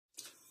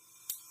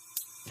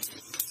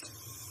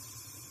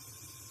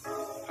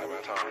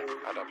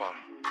At that bottom.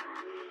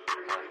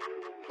 Alright.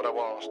 Put that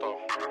wall on stove.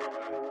 Who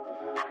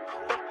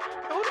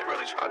they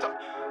really trying to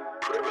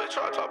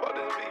talk about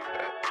this beef,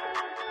 man?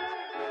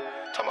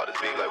 Talking about this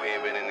beef like we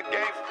ain't been in the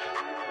game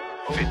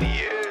for 50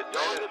 years. You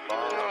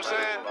know what I'm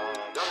saying?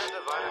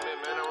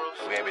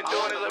 We ain't been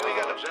doing it like we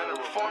got the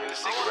formula,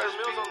 secret recipe.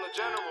 You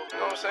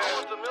know what I'm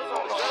saying?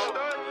 Hold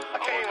on.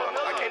 I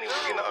can't even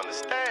begin to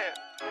understand.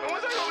 Man,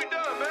 when's that gonna be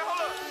done, man?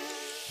 Hold up.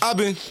 I've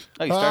been.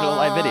 Oh, you started a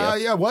live video.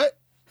 Yeah, what?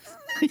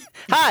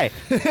 Hi.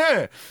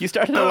 You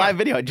started a live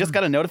video. I just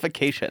got a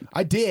notification.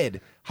 I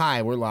did.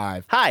 Hi, we're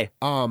live. Hi.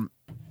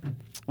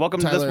 Welcome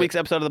to this Tyler, week's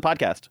episode of the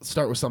podcast.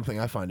 Start with something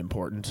I find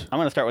important. I'm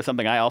going to start with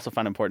something I also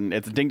find important.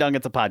 It's Ding Dong,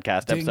 It's a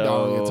Podcast Ding episode.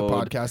 dong, it's a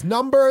podcast.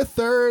 Number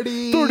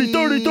 30.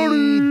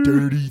 30.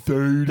 Dirty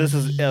 30. This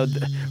is...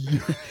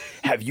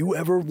 have you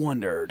ever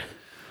wondered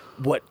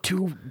what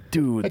two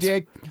dudes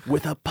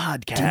with a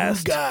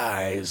podcast Two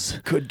guys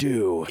could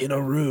do? in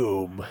a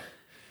room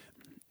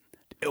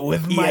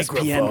with ESPN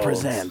microphones.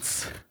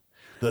 presents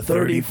The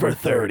 30 for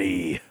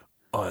 30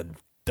 on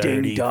Ding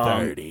 30 Dong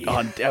 30.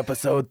 on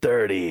episode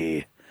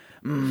 30.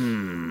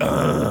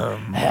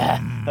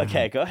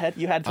 Okay, go ahead.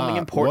 You had something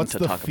important what's to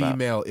the talk about.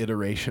 female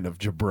iteration of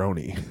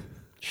jabroni?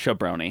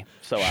 Shabroni.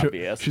 So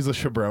obvious. She's a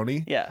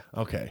shabroni? Yeah.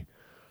 Okay.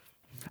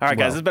 All right, guys.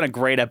 well. This has been a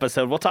great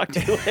episode. We'll talk to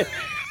you later.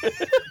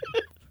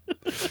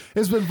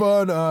 It's been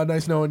fun.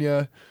 Nice knowing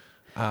you.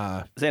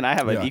 Zane, I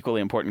have an Yeah.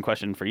 equally important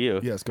question for you.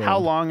 Yes, go How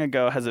on. long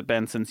ago has it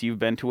been since you've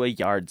been to a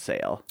yard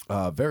sale?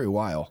 Very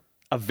while.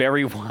 A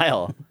very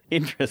while.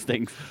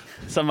 Interesting.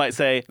 Some might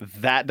say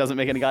that doesn't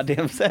make any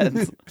goddamn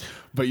sense.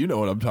 But you know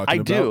what I'm talking I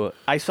about. do.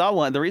 I saw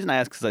one. The reason I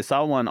asked is I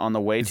saw one on the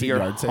way Is to it your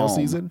yard sale home.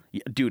 season?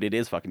 Yeah, dude, it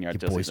is fucking yard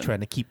sale Boy's season. trying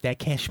to keep that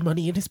cash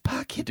money in his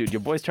pocket. Dude,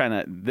 your boy's trying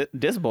to.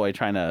 This boy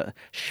trying to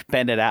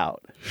spend it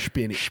out.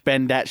 Spin it.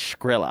 Spend that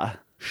skrilla.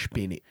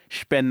 Spin it.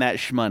 Spend that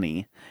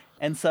shmoney.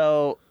 And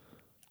so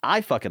I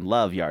fucking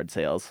love yard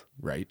sales.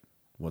 Right.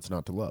 What's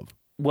not to love?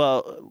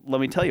 Well,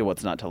 let me tell you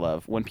what's not to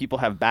love. When people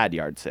have bad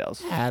yard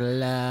sales.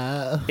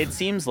 Hello. It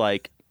seems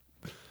like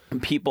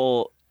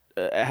people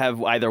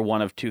have either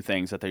one of two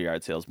things at their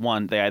yard sales.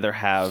 One, they either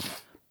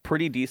have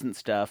pretty decent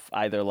stuff,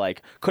 either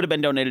like could have been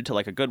donated to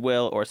like a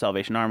Goodwill or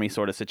Salvation Army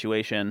sort of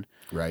situation.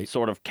 Right.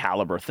 Sort of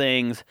caliber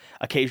things.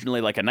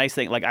 Occasionally like a nice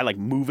thing. Like I like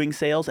moving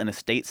sales and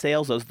estate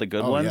sales. Those are the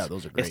good ones. Yeah,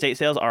 those are great. Estate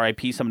sales,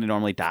 RIP, somebody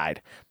normally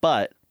died.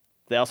 But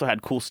they also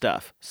had cool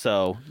stuff.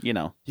 So, you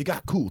know. You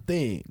got cool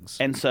things.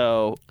 And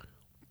so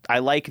I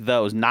like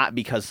those not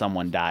because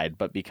someone died,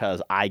 but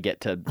because I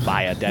get to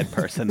buy a dead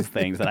person's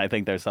things, and I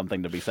think there's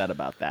something to be said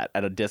about that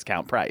at a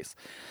discount price.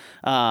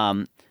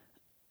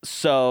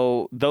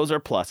 So those are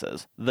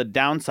pluses. The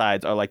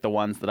downsides are like the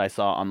ones that I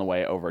saw on the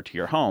way over to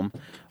your home,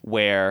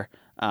 where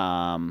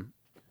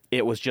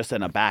it was just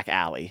in a back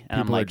alley,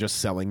 and People I'm are like, just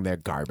selling their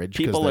garbage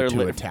because People they're are too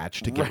li-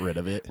 attached to get rid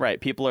of it. right?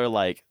 People are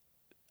like,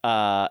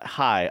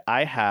 hi,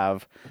 I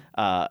have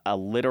a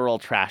literal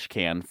trash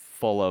can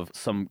full of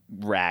some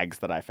rags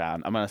that I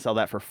found. I'm going to sell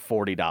that for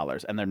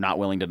 $40, and they're not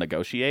willing to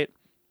negotiate.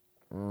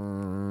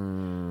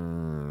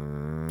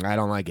 I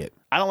don't like it.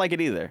 I don't like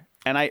it either.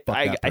 And I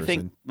that think,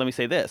 person. let me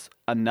say this.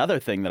 Another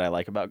thing that I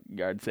like about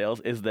yard sales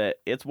is that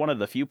it's one of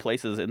the few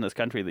places in this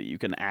country that you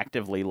can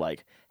actively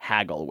like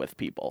haggle with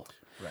people.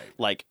 Right.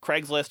 Like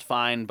Craigslist,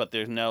 fine, but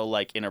there's no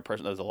like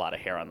interpersonal. There's a lot of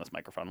hair on this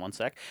microphone. One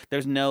sec.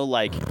 There's no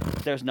like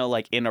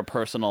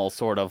interpersonal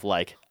sort of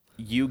like,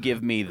 you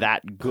give me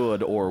that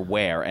good or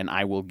where, and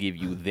I will give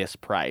you this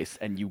price,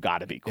 and you got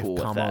to be cool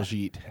with that.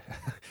 Kamaljit.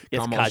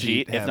 It's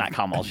Khajiit. It's not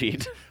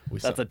Kamaljit. We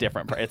That's saw- a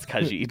different price. It's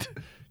Khajiit.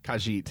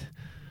 Khajiit.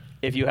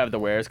 If you have the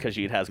wares,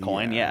 Khajiit has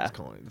coin. Yeah. It's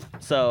coin.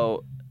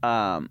 So,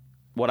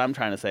 what I'm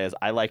trying to say is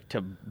I like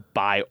to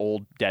buy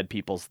old dead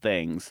people's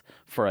things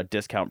for a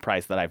discount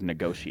price that I've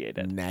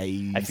negotiated.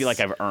 Nice. I feel like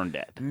I've earned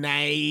it.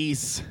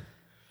 Nice.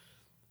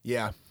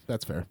 Yeah,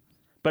 that's fair.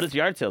 But it's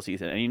yard sale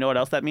season, and you know what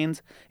else that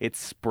means? It's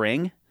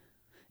spring.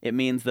 It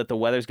means that the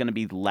weather's going to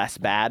be less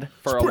bad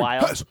for a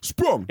while. Has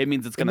sprung. It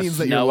means it's going to that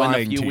you're snow in a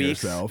lying few to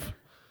weeks, yourself.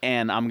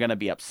 and I'm going to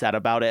be upset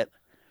about it.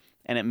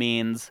 And it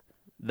means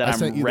that I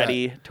sent I'm you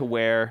ready to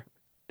wear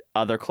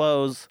other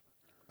clothes.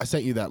 I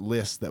sent you that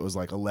list that was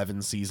like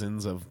 11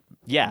 seasons of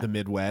Yeah. the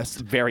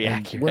Midwest. Very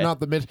And accurate. We're not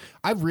the mid.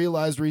 I've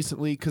realized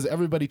recently because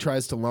everybody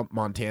tries to lump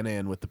Montana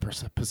in with the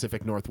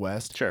Pacific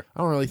Northwest. Sure.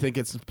 I don't really think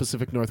it's the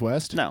Pacific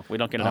Northwest. No, we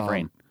don't get enough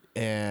rain.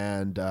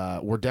 And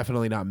we're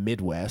definitely not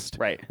Midwest.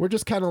 Right. We're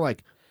just kind of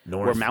like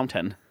north. We're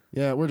mountain.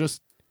 Yeah, we're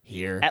just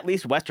here. At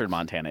least Western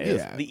Montana is.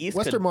 yeah. The East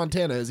Western could,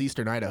 Montana is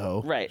Eastern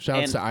Idaho. Right,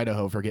 Shouts and- to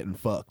Idaho for getting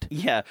fucked.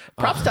 Yeah.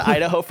 Props to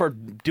Idaho for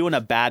doing a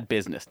bad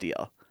business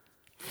deal.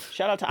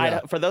 Shout out to Yeah.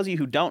 Idaho. For those of you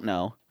who don't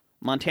know,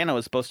 Montana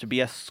was supposed to be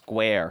a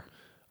square.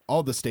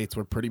 All the states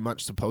were pretty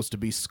much supposed to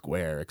be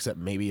square, except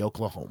maybe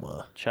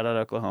Oklahoma. Shout out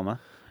Oklahoma.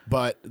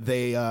 But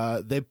they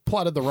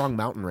plotted the wrong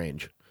mountain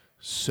range.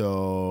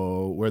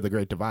 So where the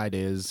Great Divide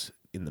is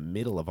in the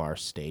middle of our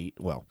state,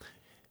 well,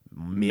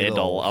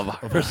 Middle of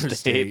our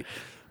state.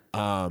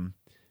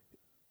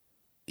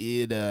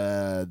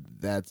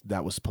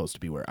 that was supposed to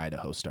be where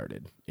Idaho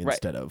started Right.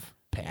 instead of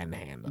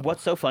panhandle.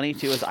 What's so funny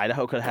too is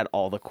Idaho could have had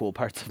all the cool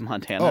parts of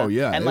Montana. Oh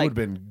yeah, and it would have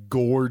been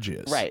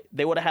gorgeous. right,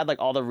 they would have had like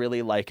all the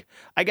really like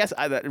I guess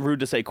rude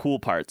to say cool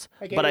parts,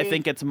 but I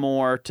think it's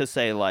more to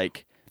say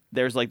like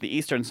there's like the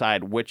eastern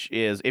side, which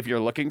is if you're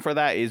looking for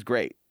that is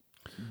great,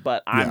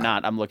 but I'm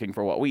not. I'm looking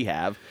for what we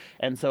have,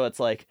 and so it's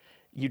like.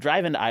 You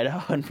drive into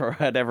Idaho, and for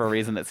whatever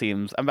reason, it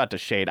seems I'm about to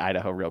shade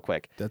Idaho real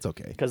quick. That's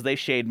okay. Because they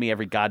shade me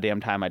every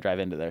goddamn time I drive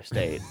into their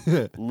state.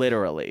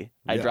 Literally,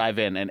 I drive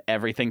in, and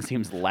everything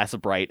seems less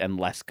bright and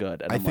less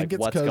good. And I I'm think like, it's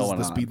what's because going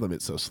the on? speed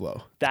limit's so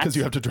slow. That's- Because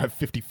you have to drive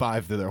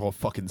 55 through their whole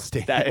fucking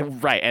state.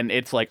 Right, and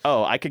it's like,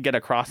 oh, I could get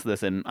across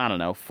this in I don't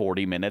know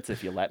 40 minutes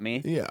if you let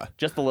me. Yeah.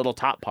 Just the little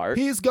top part.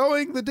 He's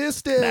going the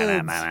distance.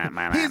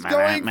 He's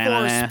going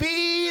for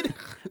speed.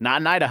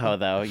 Not in Idaho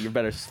though. You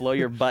better slow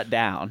your butt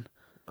down.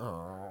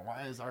 Oh,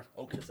 why is our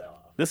focus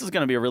off? This is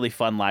going to be a really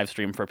fun live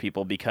stream for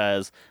people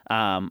because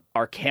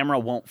our camera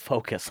won't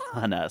focus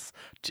on us.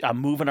 I'm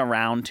moving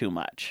around too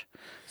much.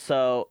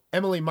 So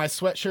Emily, my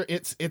sweatshirt,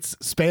 it's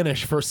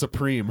Spanish for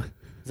supreme.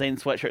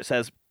 Zane's sweatshirt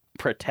says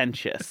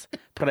pretentious.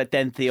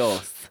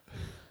 Pretentios.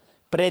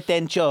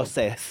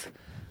 Pretentioses.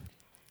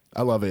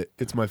 I love it.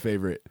 It's my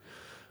favorite.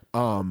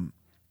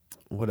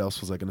 What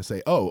else was I going to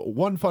say? Oh,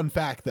 one fun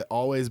fact that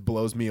always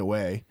blows me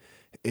away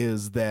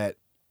is that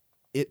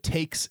it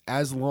takes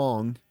as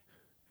long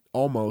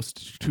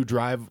almost to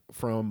drive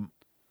from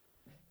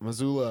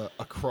Missoula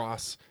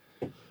across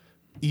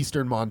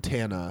eastern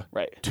Montana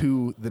Right.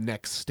 to the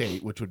next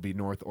state, which would be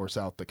North or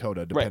South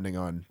Dakota, depending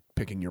on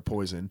picking your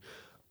poison.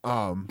 Both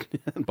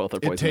are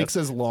It poisonous. takes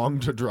as long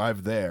to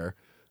drive there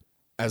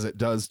as it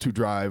does to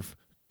drive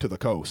to the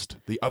coast,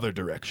 the other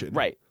direction.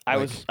 Right.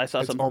 I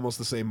saw it's some almost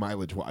the same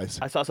mileage wise.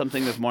 I saw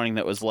something this morning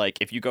that was like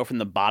if you go from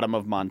the bottom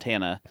of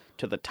Montana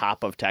to the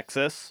top of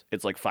Texas,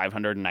 it's like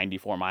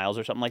 594 miles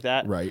or something like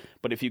that. Right.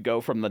 But if you go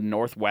from the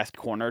northwest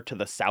corner to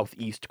the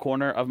southeast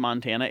corner of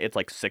Montana, it's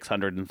like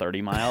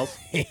 630 miles,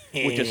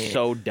 which is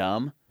so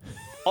dumb.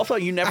 Also,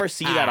 you never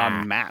see that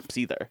on maps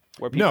either.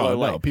 Where people No, are no,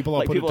 like, people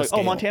all put it to oh,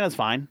 scale. Montana's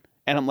fine.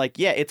 And I'm like,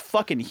 yeah, it's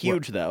fucking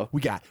huge though. We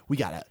got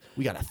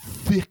a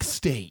thick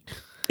state.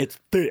 It's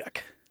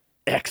thick.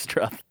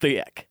 Extra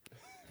thick.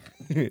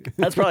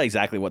 That's probably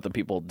exactly what the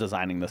people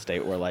designing the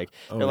state were like.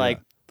 They're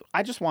like,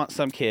 I just want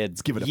some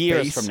kids Give it a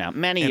years face from now,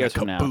 many and years a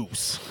from now,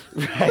 caboose.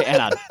 right,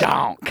 and a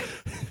donk.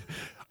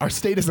 Our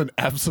state is an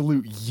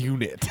absolute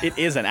unit. It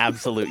is an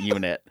absolute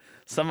unit.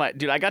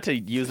 Dude, I got to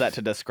use that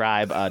to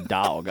describe a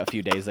dog a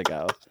few days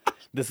ago.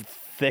 This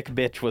thick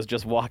bitch was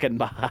just walking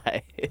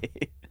by,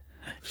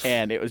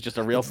 and it was just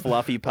a real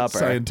fluffy pupper.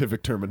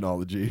 Scientific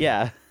terminology.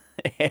 Yeah.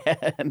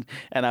 And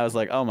I was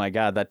like, oh my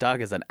God, that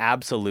dog is an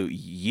absolute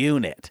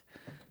unit.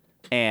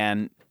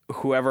 And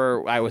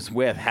whoever I was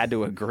with had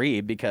to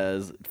agree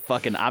because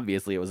fucking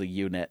obviously it was a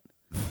unit.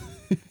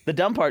 The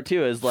dumb part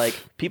too is like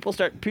people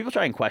try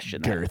and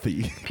question that.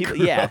 Girthy. People,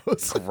 yeah,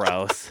 Gross.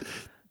 gross.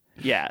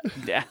 Yeah.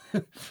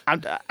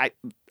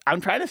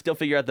 I'm trying to still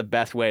figure out the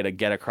best way to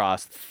get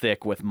across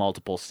thick with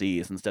multiple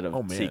C's instead of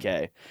CK.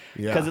 Yeah.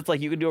 Because it's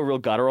like you can do a real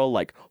guttural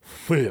like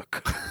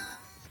thick.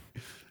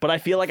 But I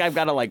feel like I've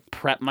got to like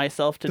prep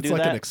myself to It's do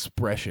like that. an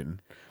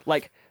expression.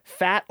 Like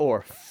fat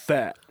or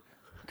fat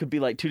could be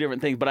like two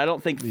different things, but I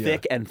don't think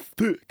thick and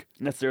thick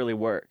necessarily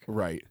work.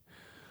 Right.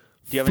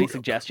 Do you have any Thick.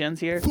 suggestions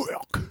here?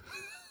 Thick.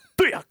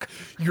 Thick.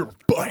 You're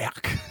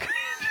back.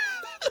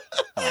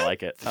 I don't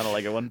like it. I don't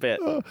like it one bit.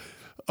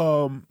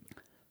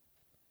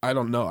 I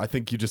don't know. I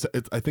think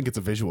I think it's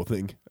a visual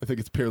thing. I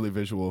think it's purely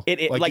visual. It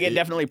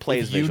definitely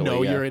plays if you visually.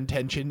 know yeah. your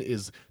intention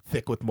is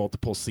thick with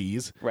multiple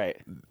C's. Right.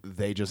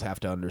 They just have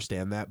to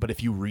understand that. But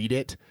if you read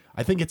it,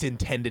 I think it's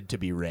intended to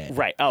be read.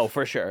 Right. Oh,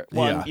 for sure.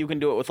 Well, Yeah. you can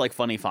do it with like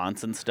funny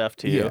fonts and stuff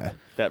too. Yeah.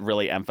 That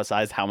really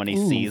emphasize how many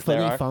Ooh, C's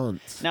funny there are.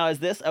 fonts. Now, is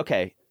this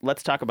okay?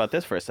 Let's talk about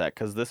this for a sec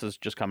because this is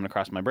just coming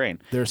across my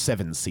brain. There are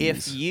 7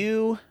 C's. If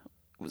you,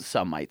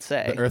 some might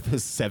say, the Earth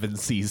is 7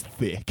 C's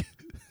thick.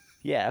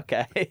 yeah,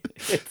 okay,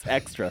 it's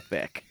extra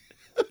thick.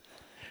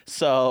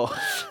 So,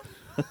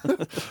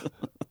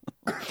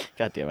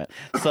 God damn it.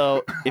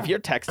 So, if you're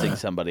texting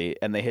somebody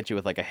and they hit you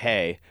with like a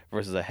hey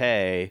versus a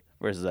hey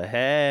versus a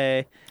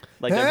hey,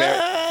 like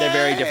they're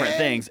very different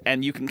things,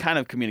 and you can kind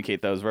of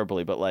communicate those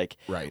verbally, but like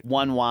Right.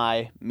 1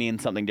 Y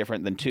means something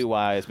different than 2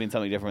 Ys, means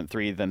something different than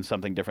 3 than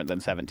something different than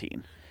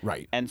 17.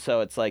 Right. And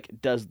so it's like,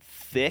 does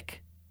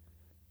thick,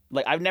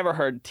 like I've never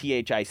heard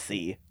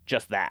THIC,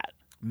 just that.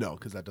 No,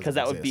 because that doesn't Because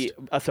that would be,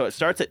 exist. so it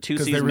starts at 2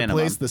 Because C's they minimum.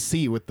 replace the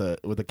C with the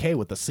K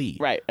with the C.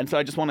 Right. And so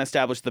I just want to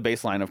establish the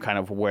baseline of kind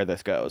of where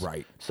this goes.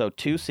 Right. So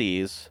 2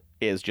 C's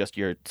is just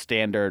your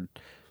standard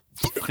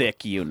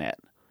thick unit.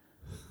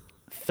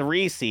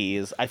 3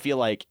 C's, I feel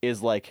like,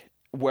 is like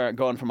where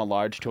going from a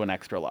large to an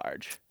extra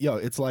large. Yo,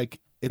 it's like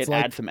It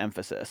adds some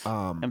emphasis,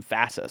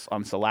 emphasis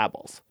on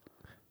syllables.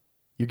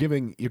 you're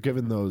giving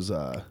those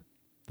the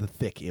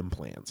thick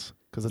implants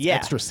because it's Yeah.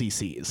 extra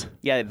CCs.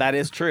 Yeah, that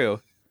is true.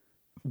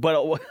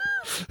 But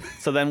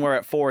so then we're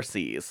at 4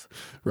 C's.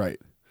 Right.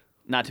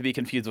 Not to be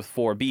confused with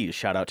 4 B's.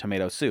 Shout out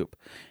tomato soup.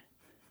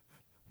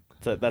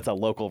 So that's a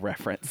local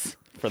reference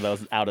for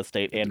those out of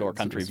state and or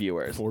country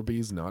viewers.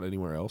 4B's not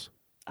anywhere else.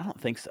 I don't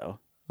think so.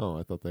 Oh,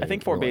 I thought they. I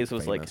think were, 4B's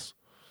was like famous.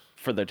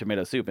 for their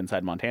tomato soup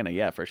inside Montana.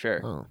 Yeah, for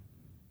sure. Oh,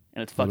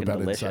 And it's what fucking about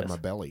delicious. inside my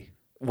belly?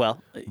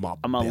 Well, My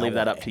I'm gonna leave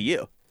that up belly. to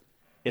you.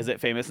 Is it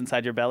famous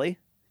inside your belly?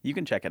 You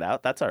can check it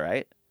out. That's all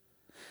right.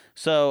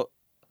 So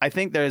I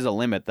think there is a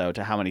limit though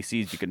to how many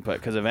C's you can put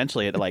because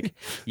eventually it like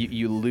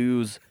you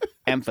lose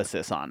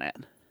emphasis on it.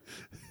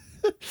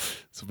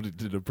 Somebody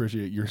didn't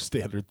appreciate your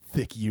standard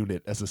thick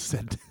unit as a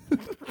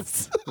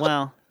sentence.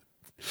 Well,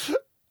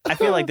 I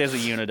feel like there's a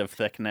unit of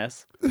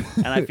thickness,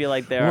 and I feel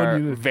like there One are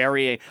unit.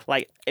 very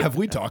like. Have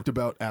we talked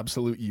about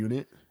absolute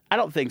unit? I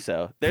don't think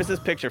so. There's this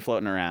picture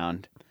floating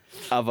around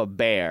of a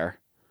bear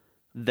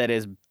that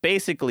is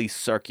basically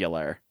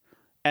circular,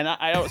 and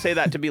I don't say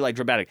that to be like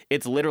dramatic.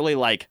 It's literally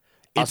like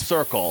a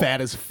circle.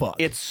 Fat as fuck.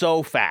 It's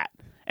so fat,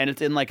 and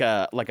it's in like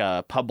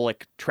a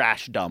public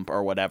trash dump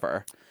or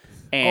whatever.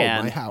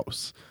 And my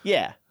house.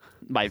 yeah,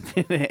 my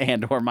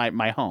or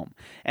my home.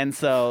 And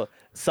so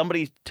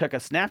somebody took a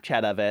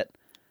Snapchat of it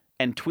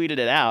and tweeted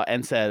it out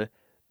and said,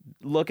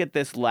 "Look at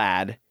this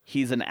lad.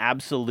 He's an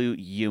absolute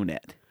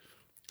unit."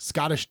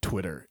 Scottish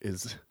Twitter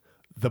is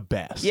the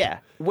best. Yeah,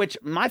 which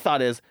my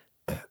thought is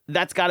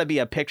that's got to be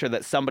a picture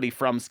that somebody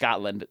from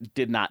Scotland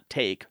did not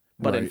take,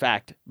 but in Right.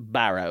 fact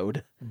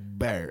borrowed,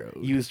 Barrow.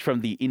 used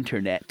from the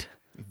internet.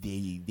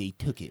 They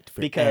took it for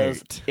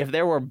Because art. if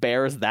there were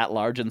bears that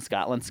large in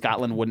Scotland,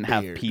 Scotland wouldn't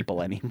have Bear.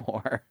 people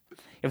anymore.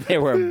 If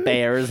there were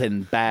bears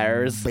and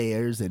bears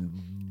Bears and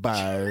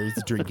bars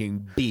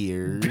drinking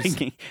beers.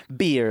 drinking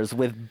beers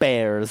with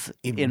bears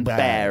in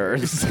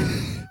bears.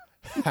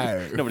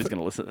 Harv. Nobody's going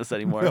to listen to this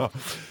anymore. No.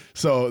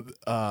 So,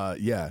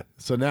 yeah.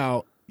 So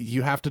now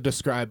you have to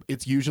describe.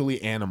 It's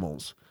usually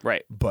animals,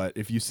 Right. but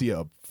if you see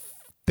a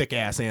thick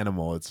ass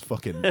animal, it's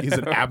fucking. He's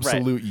an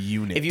absolute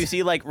unit. If you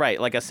see like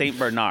a Saint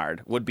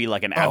Bernard would be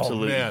like an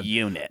absolute man.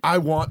 unit. I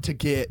want to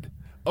get.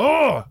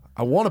 Oh,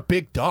 I want a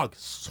big dog.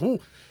 So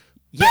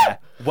Yeah.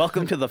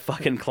 Welcome to the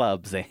fucking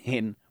club,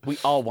 Zane. We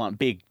all want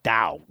big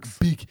dogs.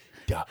 big,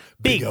 dog,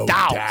 Big old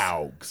dogs.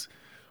 dogs.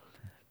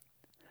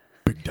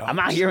 Big dogs. I'm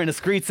out here in the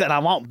streets and I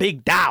want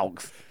big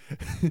dogs.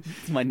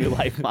 It's my new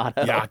life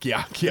motto. Yuck,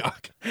 yuck,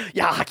 yuck.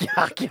 Yuck,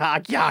 yuck,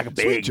 yuck, yuck.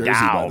 Big Sweet jersey,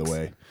 dogs. by the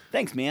way.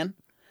 Thanks, man.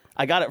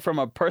 I got it from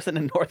a person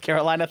in North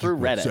Carolina through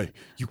Reddit.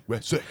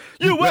 USA,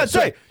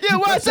 USA!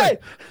 USA!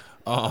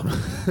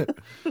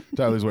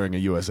 Tyler's wearing a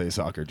USA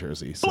soccer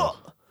jersey. So.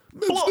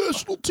 Men's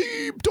national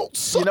team don't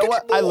suck You know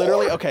what? I anymore.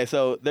 literally okay.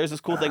 So there's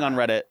this cool thing on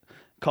Reddit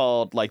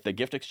called like the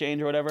gift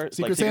exchange or whatever. It's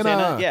Secret like Secret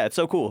Santa. Yeah, it's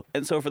so cool.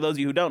 And so for those of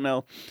you who don't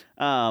know,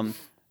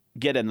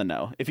 get in the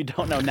know. If you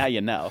don't know, now you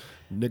know.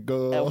 Nigga.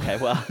 Okay,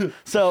 well,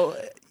 so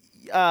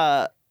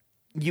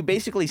you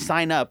basically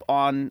sign up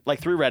on like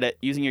through Reddit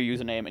using your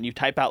username, and you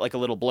type out like a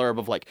little blurb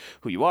of like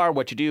who you are,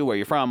 what you do, where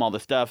you're from, all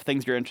this stuff,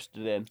 things you're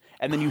interested in,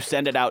 and then you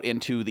send it out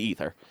into the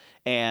ether.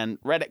 And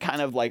Reddit kind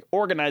of like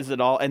organizes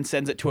it all and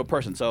sends it to a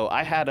person. So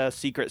I had a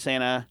Secret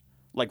Santa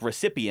like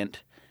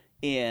recipient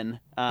in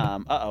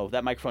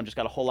that microphone just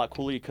got a whole lot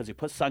cooler because you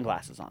put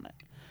sunglasses on it.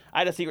 I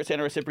had a Secret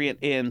Santa recipient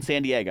in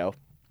San Diego,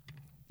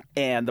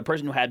 and the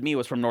person who had me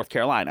was from North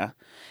Carolina.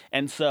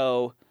 And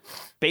so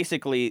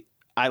basically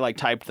I like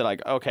typed that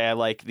like, okay, I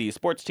like these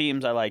sports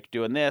teams, I like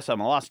doing this, I'm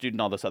a law student,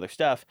 all this other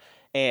stuff.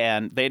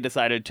 And they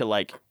decided to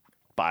like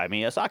buy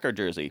me a soccer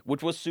jersey,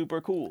 which was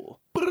super cool.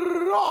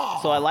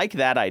 So I like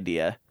that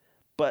idea.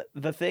 But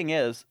the thing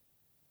is,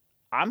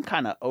 I'm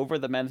kind of over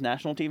the men's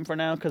national team for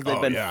now because they've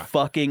Oh, been yeah.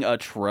 fucking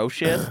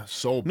atrocious.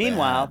 So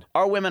Meanwhile, bad.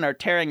 our women are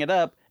tearing it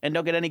up and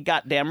don't get any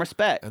goddamn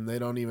respect. And they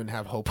don't even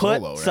have Hope Put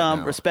Solo right some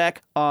now.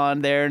 respect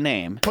on their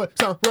name. Put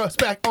some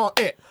respect on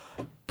it.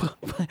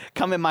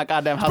 Come in my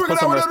goddamn house, Bring put it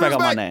some on with respect on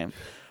my respect. name.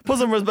 Put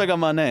some respect on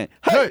my name.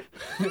 Hey,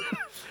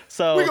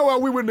 So, we go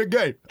out, we win the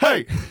game.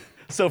 Hey,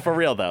 so for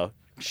real though,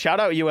 shout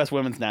out U.S.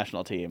 women's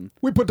national team.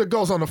 we put the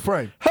goals on the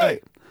frame.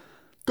 Hey,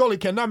 goalie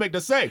cannot make the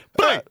save.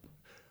 Hey,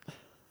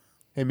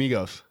 hey,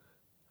 Migos,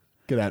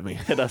 get at me.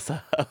 Hit us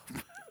up.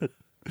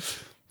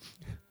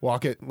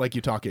 Walk it like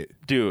you talk it.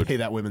 Dude. Hey,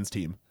 that women's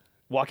team.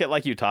 Walk It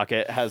Like You Talk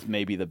It has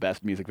maybe the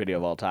best music video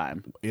of all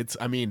time. It's,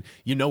 I mean,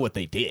 you know what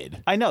they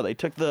did. I know they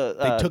took the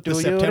They took the Do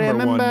You September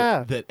one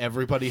Remember? that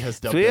everybody has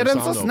dubbed Sweet their and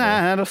song so over.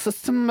 sad of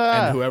September.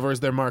 And whoever is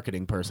their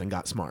marketing person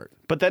got smart.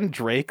 But then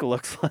Drake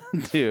looks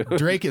like dude.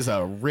 Drake is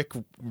a Rick,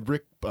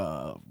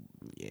 Go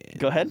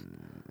ahead.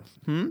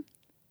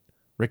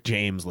 Rick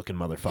James looking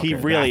motherfucker. He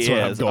really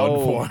That's is. what I'm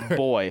Oh going for.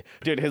 boy,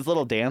 dude, his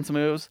little dance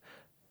moves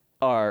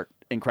are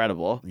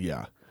incredible.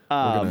 Yeah.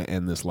 We're going to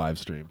end this live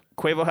stream.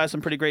 Quavo has some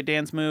pretty great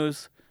dance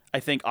moves. I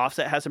think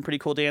Offset has some pretty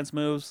cool dance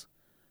moves.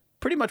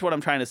 Pretty much what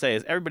I'm trying to say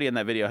is everybody in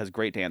that video has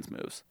great dance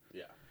moves.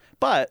 Yeah.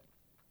 But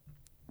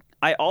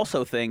I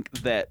also think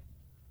that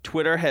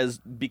Twitter has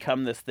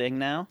become this thing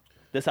now.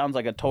 This sounds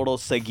like a total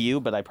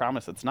segue, but I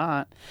promise it's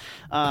not.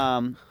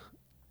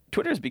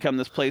 Twitter's become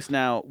this place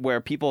now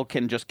where people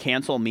can just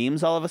cancel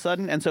memes all of a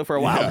sudden. And so for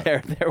a while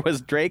there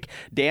was Drake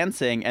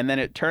dancing, and then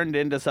it turned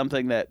into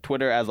something that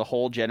Twitter as a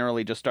whole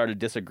generally just started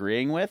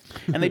disagreeing with,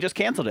 and they just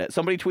canceled it.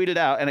 Somebody tweeted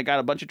out, and it got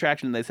a bunch of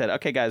traction, and they said,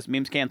 okay, guys,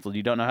 meme's canceled.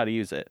 You don't know how to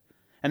use it.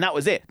 And that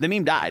was it. The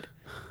meme died.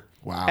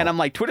 Wow. And I'm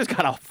like, Twitter's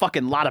got a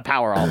fucking lot of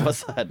power all of a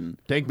sudden.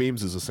 Dank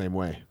Memes is the same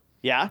way.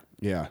 Yeah?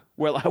 Yeah.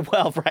 Well,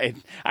 right.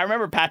 I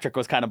remember Patrick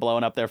was kind of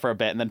blowing up there for a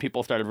bit, and then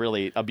people started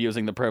really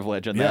abusing the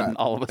privilege, and then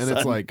all of a sudden... And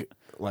it's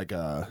like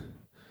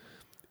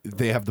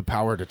they have the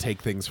power to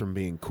take things from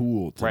being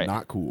cool to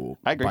not cool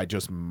by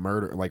just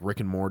murder, like Rick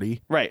and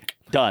Morty. Right.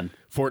 Done.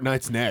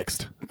 Fortnite's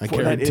next. I Fortnite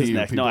guarantee is you,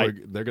 next. people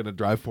they're going to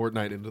drive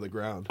Fortnite into the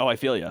ground. Oh, I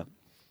feel you.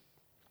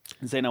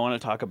 Zane, I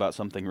want to talk about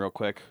something real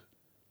quick.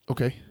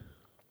 Okay.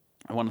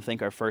 I want to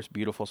thank our first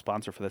beautiful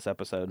sponsor for this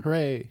episode.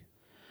 Hooray.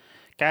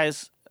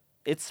 Guys,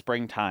 it's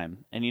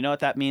springtime, and you know what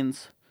that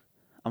means?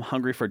 I'm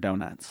hungry for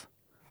donuts.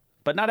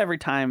 But not every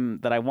time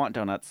that I want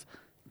donuts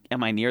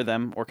am I near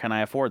them or can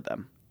I afford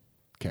them.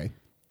 Okay.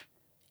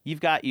 You've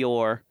got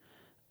your,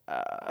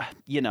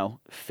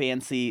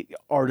 fancy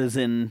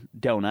artisan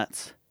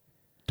donuts.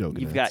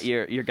 You've got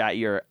your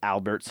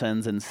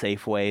Albertsons and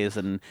Safeways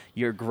and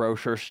your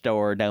grocery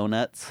store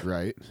donuts.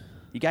 Right.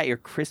 You got your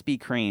Krispy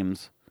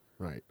Kremes.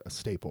 Right. A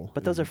staple.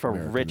 But those are for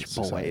American rich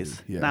society.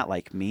 boys, Yeah. not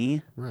like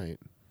me. Right.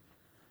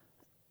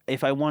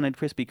 If I wanted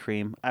Krispy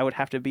Kreme, I would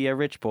have to be a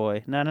rich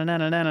boy. Na na na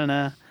na na na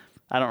na.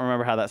 I don't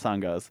remember how that song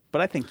goes,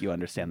 but I think you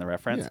understand the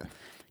reference. Yeah.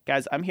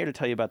 Guys, I'm here to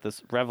tell you about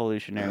this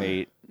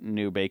revolutionary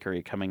new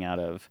bakery coming out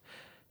of...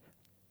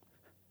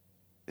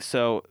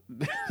 So...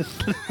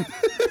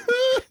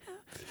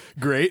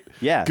 Great.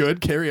 Yeah.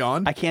 Good. Carry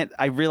on.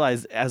 I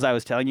realized as I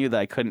was telling you that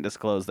I couldn't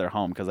disclose their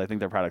home because I think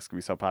their products can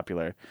be so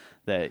popular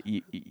that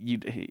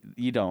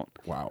you don't.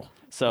 Wow.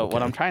 So Okay.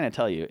 what I'm trying to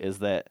tell you is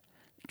that,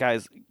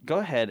 guys, go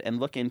ahead and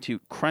look into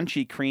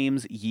Crunchy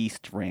Creams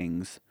yeast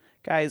rings.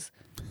 Guys,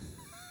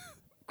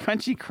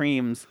 Crunchy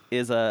Creams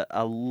is a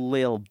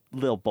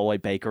little boy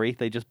bakery.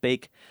 They just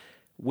bake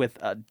with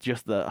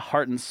just the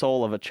heart and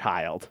soul of a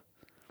child.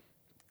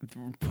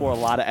 Pour a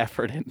lot of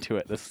effort into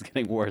it. This is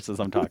getting worse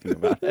as I'm talking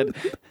about it.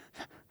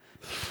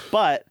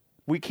 But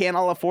we can't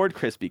all afford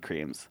Krispy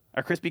Kremes.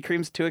 Are Krispy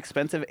Kremes too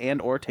expensive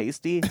and or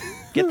tasty?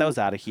 Get those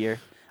out of here.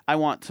 I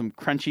want some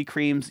Crunchy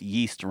Kremes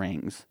yeast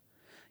rings.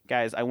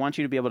 Guys, I want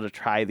you to be able to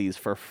try these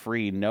for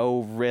free, no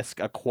risk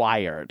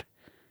acquired.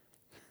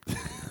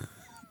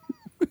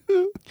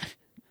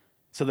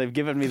 So they've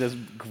given me this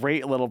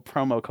great little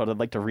promo code. I'd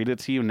like to read it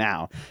to you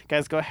now.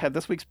 Guys, go ahead.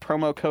 This week's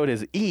promo code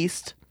is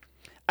EAST.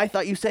 I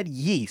thought you said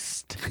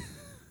yeast.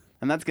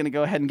 And that's going to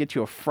go ahead and get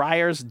you a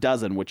Friar's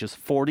dozen, which is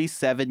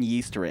 47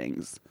 yeast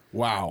rings.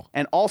 Wow.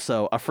 And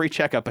also a free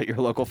checkup at your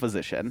local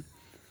physician.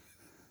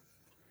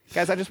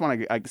 Guys, I just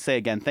want to say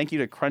again, thank you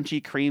to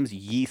Crunchy Creams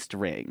yeast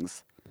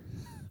rings.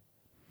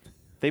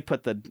 They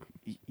put the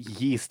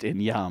yeast in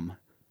yum.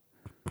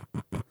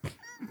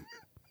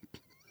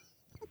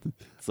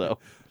 So,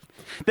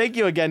 thank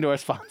you again to our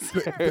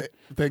sponsor.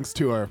 Thanks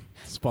to our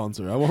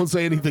sponsor. I won't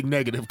say anything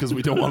negative because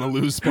we don't want to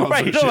lose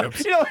Right,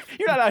 sponsorships.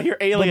 you're not out here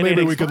But alienating.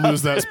 maybe we could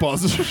lose that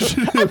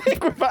sponsorship.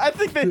 I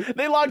think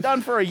they logged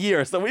on for a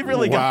year, so we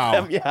really got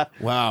them. Yeah.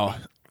 Wow.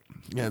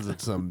 Yeah,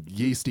 it's some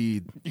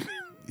yeasty.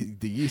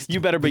 The yeast.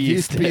 You better be the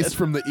yeast yeasted. beast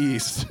from the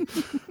east.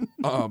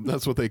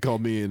 That's what they call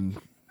me. And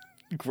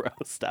Gross.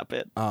 Stop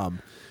it.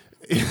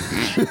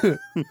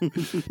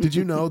 did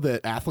you know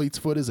that athlete's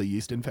foot is a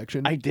yeast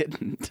infection? I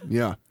didn't.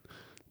 Yeah.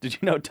 Did you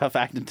know Tough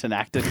Actin'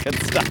 Tinactin can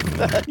stop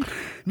that?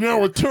 Now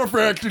with tough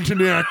acting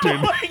and acting.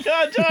 Oh my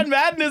God, John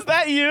Madden, is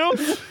that you?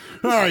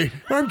 Hi,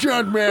 I'm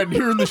John Madden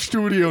here in the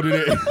studio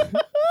today.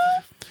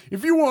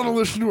 If you want to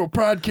listen to a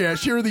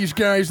podcast, here are these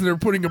guys that are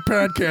putting a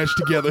podcast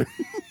together.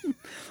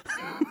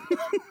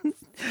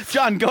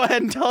 John, go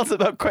ahead and tell us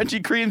about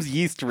Crunchy Cream's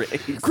yeast rings.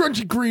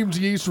 Crunchy Cream's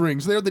yeast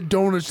rings. They're the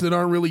donuts that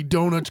aren't really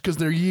donuts because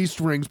they're yeast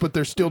rings, but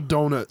they're still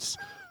donuts.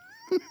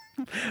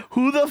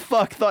 Who the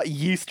fuck thought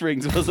yeast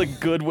rings was a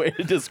good way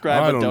to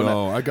describe I a donut? don't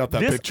know. I got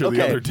that picture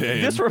the other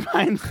day. This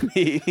reminds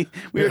me.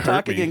 We were hurt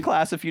talking me. in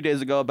class a few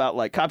days ago about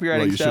like Well,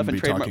 copywriting you stuff shouldn't and be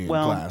trademark. talking in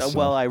Well, class, so-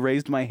 well, I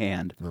raised my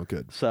hand. Oh,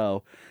 good.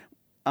 So,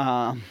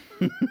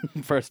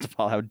 first of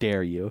all, how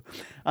dare you?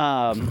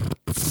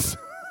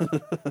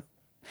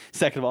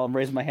 Second of all, I'm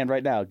raising my hand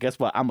right now. Guess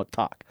what? I'm gonna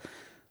talk.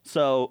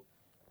 So,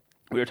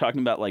 we were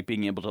talking about like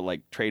being able to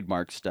like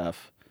trademark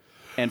stuff.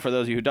 And for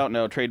those of you who don't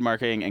know,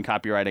 trademarking and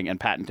copywriting and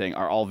patenting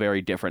are all very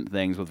different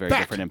things with very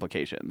different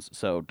implications.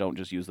 So don't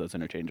just use those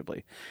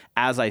interchangeably.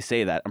 As I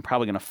say that, I'm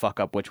probably going to fuck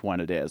up which one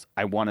it is.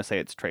 I want to say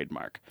it's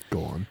trademark.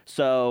 Go on.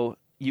 So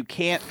you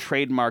can't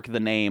trademark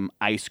the name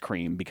ice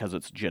cream because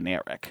it's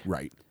generic.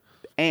 Right.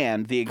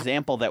 And the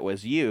example that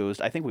was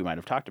used, I think we might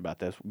have talked about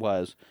this,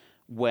 was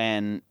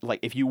when, like,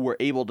 if you were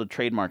able to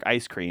trademark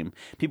ice cream,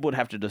 people would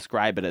have to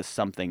describe it as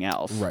something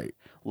else. Right.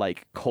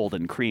 Like cold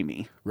and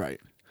creamy.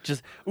 Right.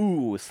 Just,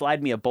 ooh,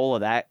 slide me a bowl of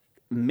that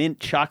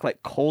mint chocolate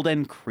cold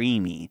and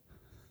creamy.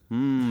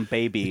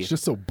 Baby. It's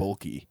just so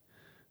bulky.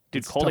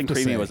 Dude, it's cold tough and to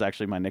creamy say. was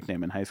actually my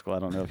nickname in high school. I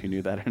don't know if you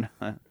knew that or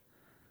not.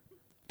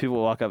 People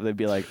would walk up, they'd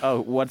be like,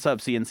 "Oh, what's up,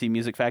 CNC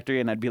Music Factory?"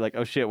 And I'd be like,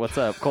 "Oh shit, what's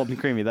up, Cold and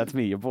Creamy? That's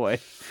me, your boy."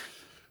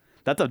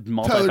 That's a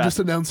Tyler just multifaceted.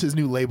 announced his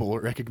new label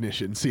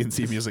recognition,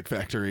 CNC Music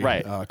Factory,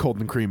 Right. Cold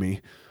and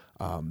Creamy.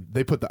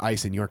 They put the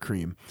ice in your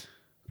cream.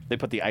 They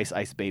put the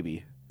ice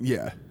baby.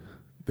 Yeah,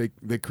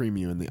 they cream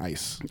you in the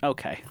ice.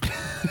 Okay.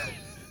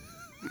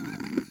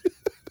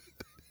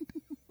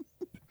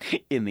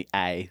 In the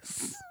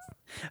ice.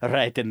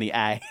 Right in the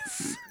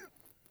ice.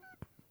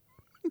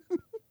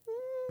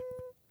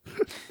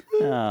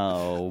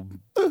 Oh,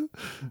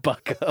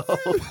 bucko.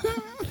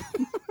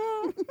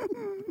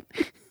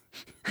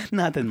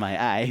 Not in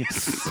my eyes.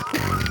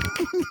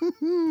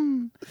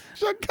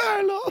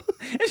 Giancarlo.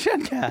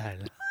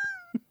 Giancarlo.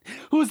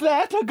 Who's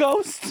that? A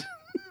ghost?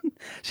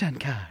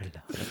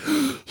 Giancarlo.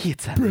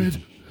 It's a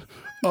Bread.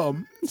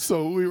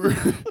 So we were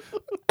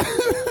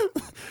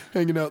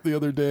hanging out the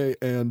other day,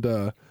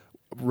 and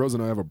Rose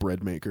and I have a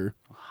bread maker.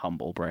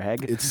 Humble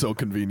brag. It's so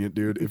convenient,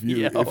 dude. If you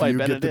Yeah, if I you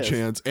bet get it the is.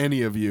 chance,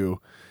 any of you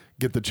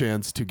get the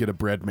chance to get a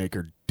bread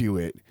maker, do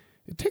it.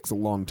 It takes a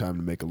long time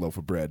to make a loaf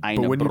of bread,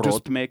 Eine when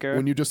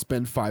Brotmaker. you just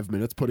spend 5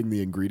 minutes putting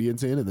the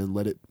ingredients in and then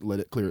let it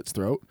clear its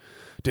throat,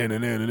 Nah,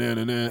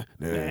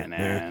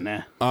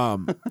 nah.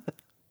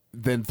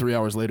 then 3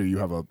 hours later you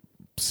have a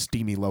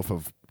steamy loaf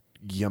of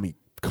yummy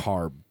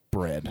carb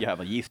bread. You have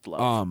a yeast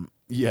loaf.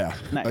 Yeah,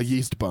 Nice. a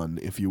yeast bun,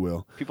 if you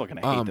will. People are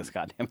going to hate this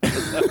goddamn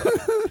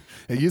episode.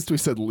 It used to be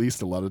said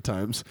least a lot of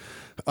times.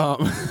 Ha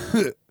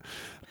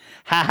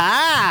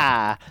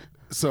ha!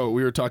 So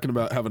we were talking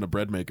about having a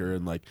bread maker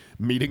and like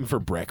meeting for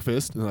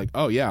breakfast, and like,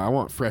 oh yeah, I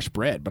want fresh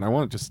bread, but I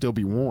want it to still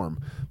be warm.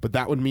 But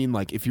that would mean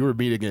like if you were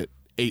meeting at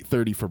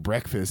 8:30 for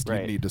breakfast,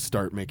 Right. you'd need to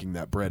start making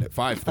that bread at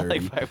 5:30.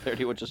 Like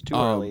 5:30, which is too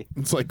early.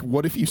 It's like,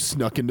 what if you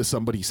snuck into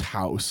somebody's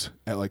house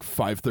at like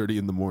 5:30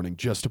 in the morning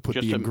just to put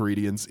Just the to-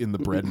 ingredients in the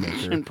bread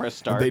maker And press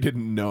start. they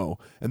didn't know,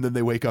 and then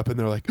they wake up and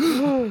they're like,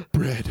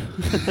 bread.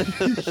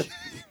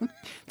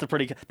 It's a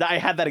pretty. I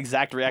had that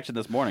exact reaction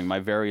this morning. My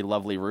very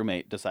lovely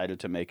roommate decided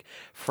to make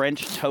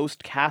French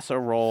toast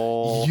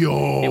casserole.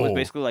 Yo. It was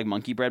basically like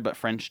monkey bread, but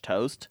French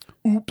toast.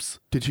 Oops.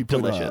 Did she put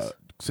Delicious.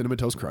 cinnamon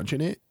toast crunch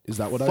in it? Is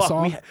that what I Fuck,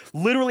 saw? we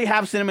literally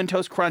have cinnamon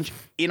toast crunch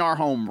in our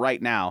home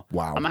right now.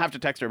 Wow. I'm gonna have to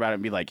text her about it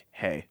and be like,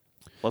 "Hey,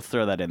 let's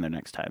throw that in there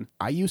next time."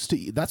 I used to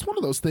eat. That's one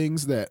of those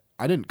things that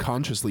I didn't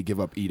consciously give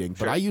up eating, but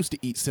Sure. I used to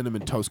eat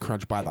cinnamon toast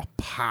crunch by the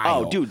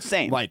pile. Oh, dude,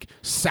 same. Like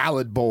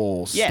salad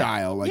bowl Yeah.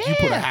 style. Like you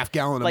put a Yeah. half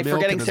gallon of Like milk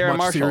forgetting and as Sarah much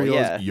Marshall, cereal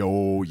yeah. as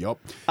yup.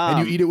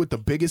 And you eat it with the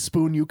biggest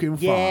spoon you can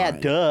Yeah,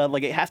 find. duh.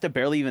 Like it has to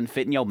barely even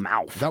fit in your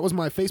mouth. That was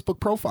my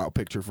Facebook profile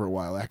picture for a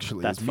while,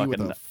 actually. That's Is me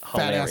with a fucking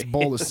fat ass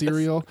bowl of hilarious.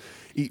 cereal,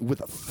 eat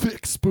with a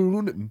thick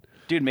spoon, and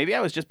Dude, maybe I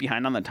was just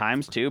behind on the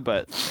times too,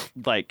 but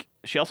like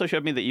she also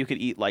showed me that you could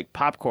eat like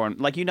popcorn.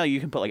 Like you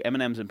can put like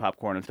M&Ms in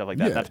popcorn and stuff like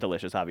that. Yeah. That's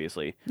delicious,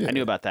 obviously. Yeah. I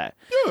knew about that.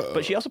 Yeah.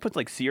 But she also puts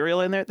like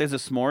cereal in there. There's a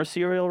s'more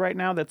cereal right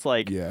now that's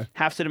like Yeah.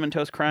 half cinnamon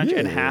toast crunch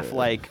and half Yeah.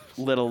 like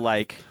little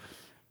like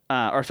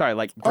or sorry,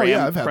 like Oh, graham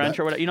yeah, I've had crunch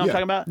that. or whatever. You know what Yeah. I'm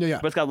talking about? Yeah, yeah.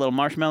 But it's got little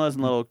marshmallows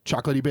and little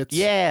chocolatey bits.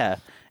 yeah.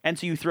 And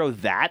so you throw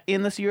that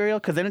in the cereal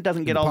because then it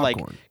doesn't get the all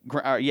popcorn.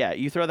 like yeah.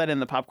 You throw that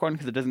in the popcorn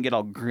because it doesn't get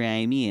all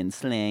grimy and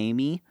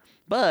slimy,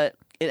 but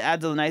it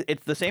adds a nice.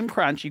 It's the same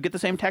crunch. You get the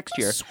same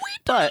texture, Sweet,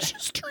 but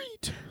delicious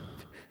treat.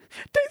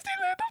 tasty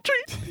little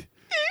treat.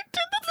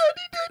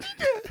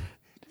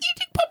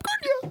 Eating popcorn,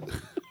 yeah.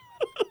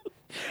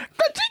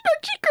 Crunchy,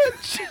 crunchy,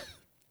 crunch.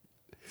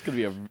 It's gonna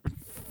be a.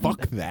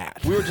 Fuck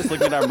that. We were just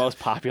looking at our most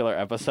popular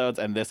episodes,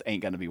 and this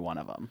ain't gonna be one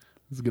of them.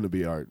 This is gonna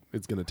be our.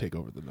 It's gonna take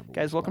over the number.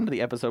 Guys, welcome to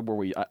the episode where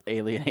we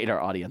alienate our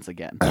audience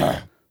again.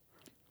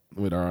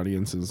 With our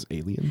audience is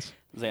aliens.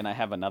 Zane, I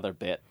have another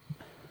bit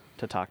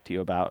to talk to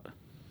you about.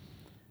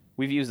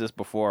 We've used this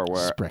before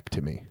where Sprek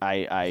to me.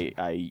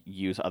 I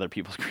use other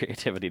people's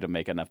creativity to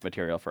make enough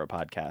material for a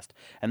podcast,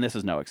 and this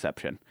is no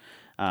exception.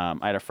 I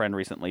had a friend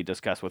recently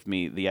discuss with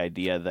me the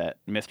idea that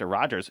Mr.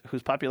 Rogers,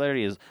 whose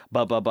popularity is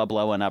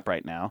blowing up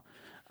right now,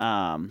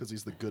 Because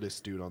he's the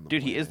goodest dude on the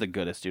dude, he is the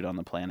goodest dude on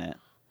the planet,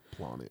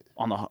 planet.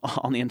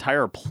 on the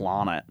entire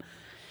planet.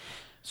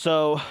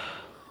 So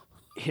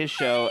his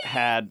show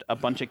had a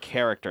bunch of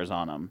characters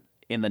on him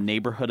in the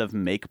neighborhood of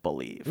make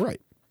believe,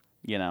 Right.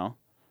 you know,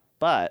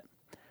 but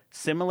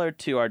similar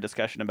to our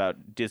discussion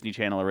about Disney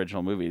Channel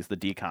original movies, the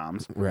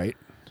DComs, Right.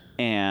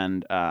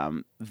 and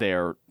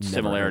their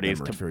similarities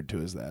Never heard them to referred to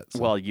as that. so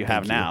well, you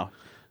have thank now.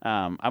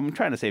 I'm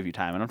trying to save you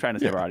time, and I'm trying to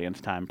save Yeah. our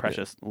audience time,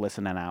 precious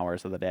listening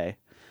hours of the day.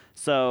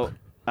 So,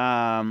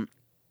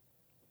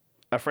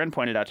 a friend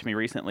pointed out to me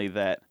recently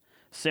that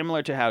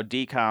similar to how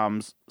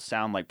DComs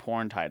sound like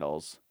porn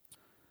titles,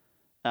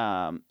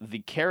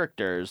 the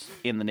characters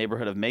in the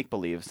neighborhood of make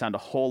believe sound a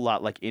whole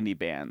lot like indie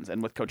bands.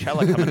 And with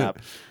Coachella coming up,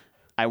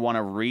 I want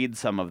to read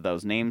some of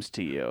those names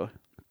to you.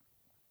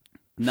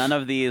 None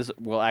of these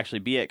will actually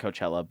be at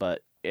Coachella,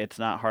 but it's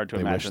not hard to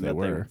They wish imagine they that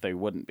were. they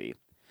wouldn't be.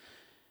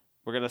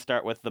 We're going to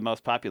start with the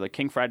most popular,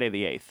 King Friday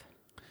the 8th.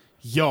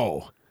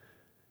 Yo,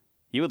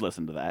 You would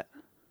listen to that.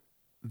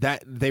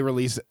 that they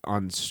release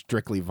on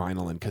strictly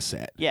vinyl and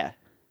cassette Yeah.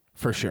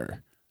 for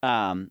sure.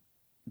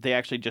 they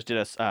actually just did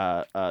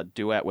a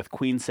duet with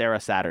Queen Sarah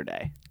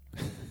Saturday.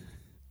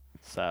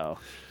 So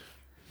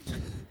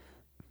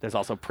there's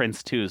also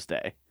Prince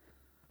Tuesday.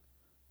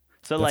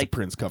 So That's like a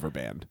Prince cover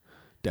band.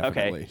 okay,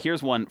 Definitely.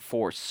 here's one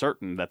for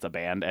certain that's a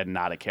band and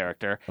not a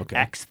character. Okay.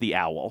 X the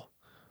Owl.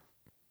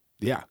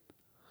 Yeah.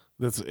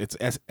 It's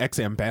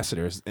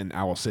ex-ambassadors in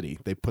Owl City.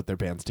 They put their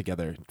bands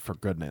together for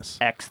goodness.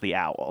 X the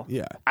Owl.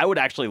 Yeah. I would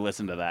actually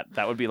listen to that.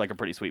 That would be like a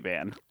pretty sweet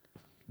band.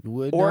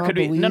 Would Or it not could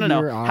be no. believe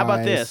your How about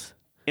eyes. this?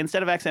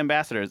 Instead of X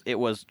Ambassadors, it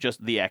was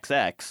just the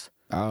XX.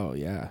 Oh,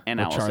 yeah. And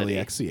or Owl Charlie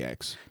City.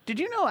 XCX. Did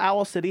you know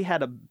Owl City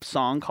had a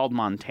song called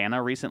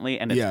Montana recently,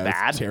 and it's Yeah,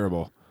 bad? it's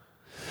terrible.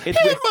 It's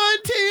Hey, with-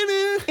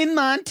 Montana! in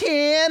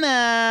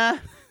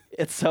Montana.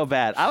 It's so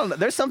bad. I don't know.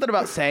 There's something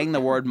about saying the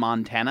word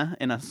Montana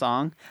in a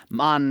song.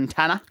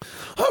 Montana.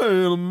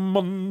 Hey,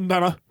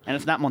 Montana. And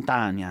it's not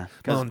Montaña.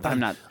 Because I'm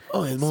not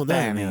Oh, it's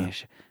Montana.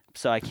 Spanish.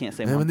 So I can't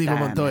say I'm Inigo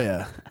Montana.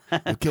 Montoya.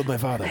 You killed my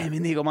father. I'm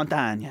Inigo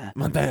Montaña.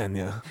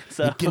 Montana.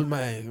 So- You killed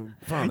my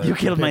father. You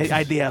killed my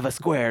idea of a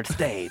squared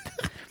state.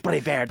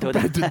 Prepare to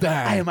Prepare to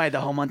die. I am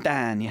Idaho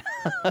Montaña.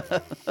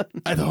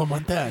 Idaho,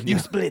 Montana. You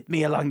split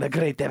me along the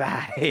Great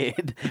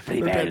Divide.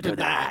 Prepare to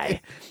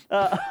die.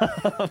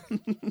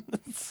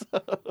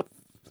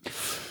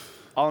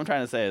 All I'm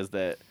trying to say is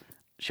that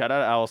shout out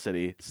to Owl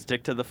City.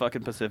 Stick to the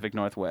fucking Pacific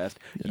Northwest.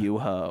 You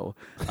ho.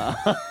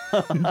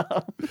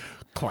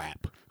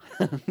 Clap.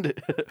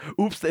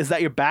 Oops, is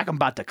that your back? I'm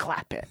about to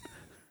clap it.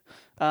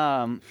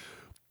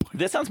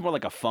 This sounds more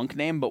like a funk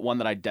name, but one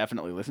that I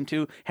definitely listen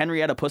to.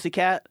 Henrietta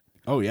Pussycat.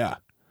 Oh, yeah.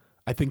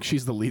 I think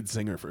she's the lead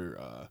singer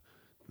for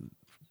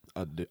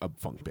a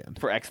funk band.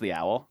 For X the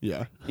Owl.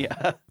 Yeah,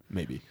 Yeah.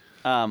 maybe.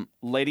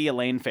 Lady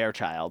Elaine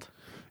Fairchild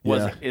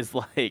is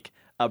like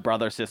a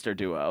brother-sister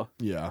duo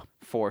Yeah.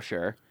 for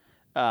sure.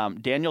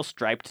 Daniel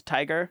Striped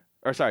Tiger.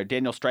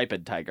 Daniel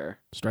Striped Tiger.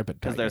 Striped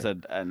Because Tiger.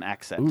 there's an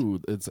accent.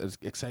 Ooh, it's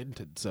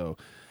excited. So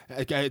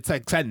it's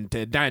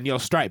excited. Daniel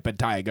Striped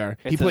Tiger.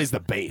 He It plays says- the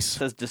bass.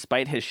 Says,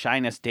 despite his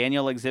shyness,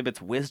 Daniel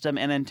exhibits wisdom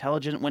and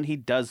intelligence when he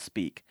does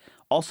speak.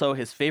 Also,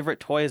 his favorite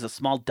toy is a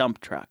small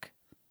dump truck.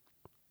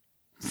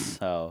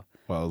 So,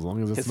 Well, as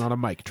long as it's not a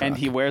mic truck. and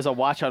he wears a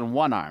watch on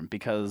one arm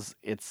because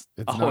it's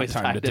always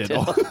not time to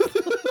diddle. diddle.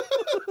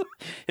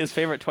 His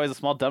favorite toy is a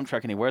small dump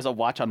truck, and he wears a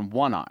watch on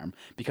one arm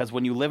because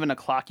when you live in a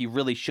clock, you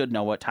really should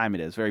know what time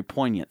it is. Very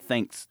poignant.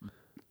 Thanks,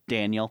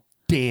 Daniel.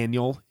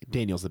 Daniel's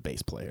the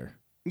bass player.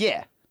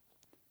 Yeah.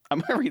 I'm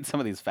going to read some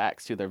of these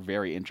facts, too. They're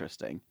very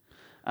interesting.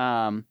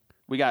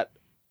 We got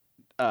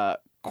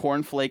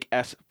Cornflake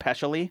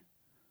Especially.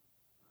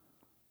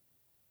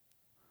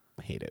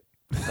 Hate it.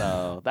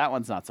 So that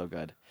one's not so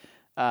good.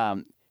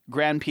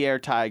 Grand Pierre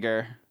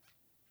Tiger.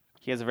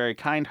 He has a very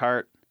kind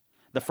heart.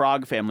 The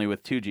Frog Family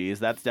with 2 G's.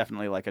 That's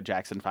definitely like a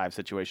Jackson 5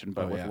 situation,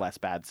 but Oh, with yeah. less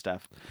bad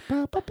stuff.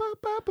 Beep.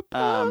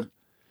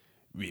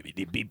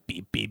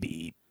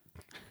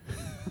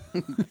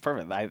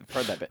 Perfect. I've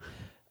heard that bit.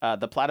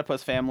 The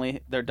Platypus Family,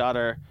 their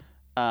daughter.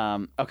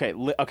 Okay,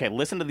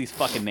 listen to these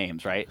fucking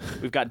names, right?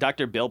 We've got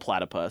Dr. Bill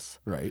Platypus,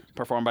 Right.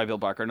 performed by Bill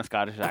Barker in a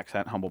Scottish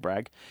accent, humble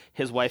brag.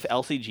 His wife,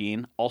 Elsie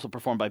Jean, also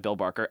performed by Bill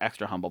Barker,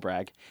 extra humble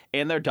brag.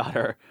 And their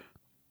daughter,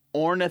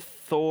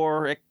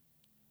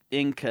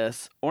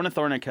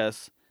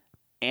 Ornithorhynchus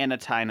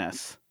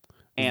anatinus,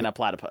 and a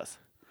platypus.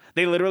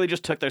 They literally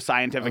just took their I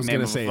scientific was name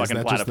going of to say, a is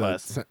fucking that just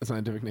platypus. the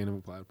scientific name of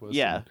a platypus?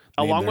 Yeah, And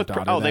name along their with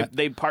daughter that?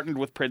 they partnered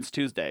with Prince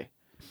Tuesday.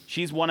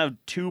 She's one of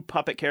 2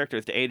 puppet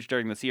characters to age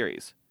during the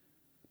series,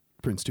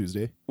 Prince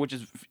Tuesday. which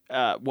is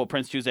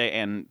Prince Tuesday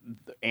and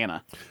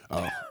Anna.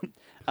 Oh,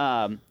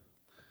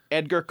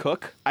 Edgar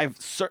Cook.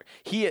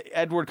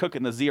 Edward Cook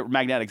in the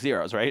Magnetic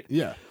Zeros, right?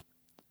 yeah.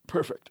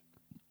 Perfect.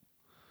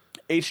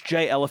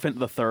 H.J. Elephant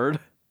the Third.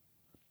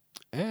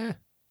 Eh.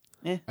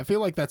 I feel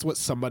like that's what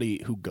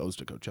somebody who goes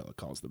to Coachella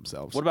calls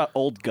themselves. What about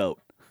Old Goat?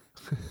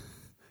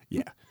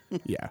 Yeah.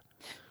 Yeah.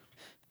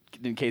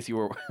 In case you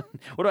were,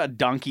 what about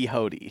Donkey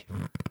Hody?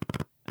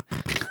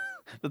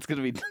 That's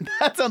gonna be.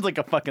 That sounds like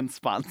a fucking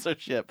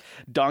sponsorship.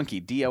 Donkey,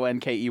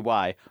 Donkey,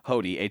 Hody,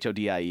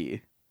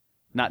 Hodie,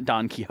 not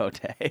Don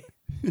Quixote.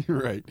 You're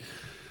right.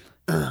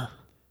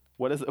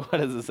 What does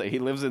it say? He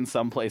lives in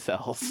someplace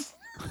else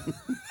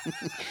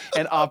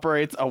and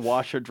operates a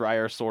washer,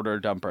 dryer, sorter,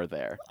 dumper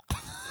there.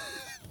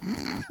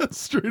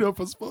 Straight up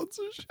a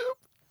sponsorship.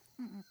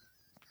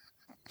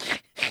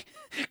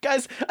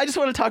 Guys, I just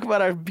want to talk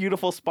about our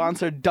beautiful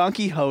sponsor,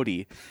 Donkey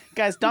Hody.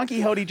 Guys, Donkey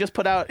Hody just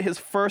put out his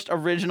first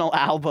original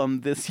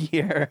album this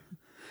year.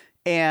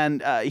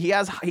 And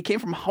he came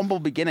from humble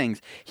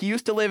beginnings. He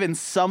used to live in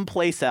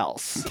someplace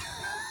else.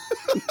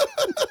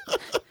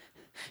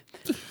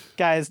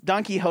 Guys,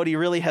 Donkey Hody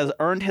really has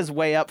earned his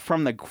way up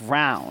from the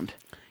ground.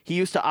 He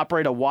used to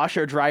operate a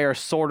washer, dryer,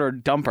 sorter,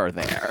 dumper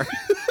there.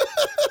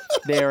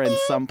 There in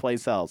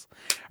someplace else.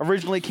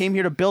 Originally came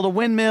here to build a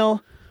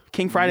windmill.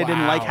 King Friday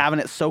didn't like Wow. having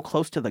it so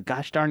close to the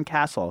gosh darn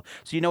castle.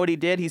 So you know what he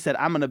did? He said,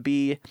 I'm gonna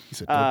be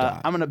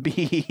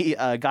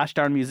a gosh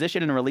darn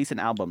musician and release an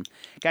album.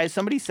 Guys,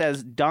 somebody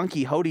says Don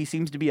Quixote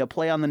seems to be a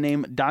play on the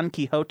name Don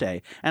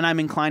Quixote, and I'm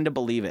inclined to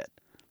believe it.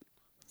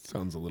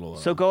 Sounds a little.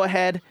 So go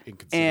ahead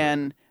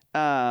inconsiderate.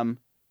 and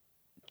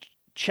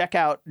check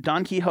out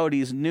Don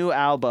Quixote's new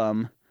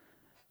album,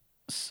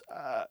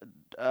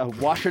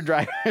 Washer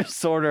Dryer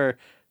Sorter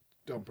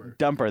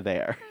Dumper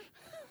there.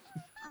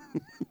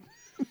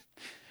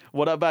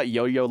 What about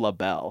Yo-Yo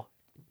LaBelle?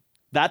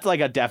 That's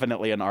like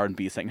definitely an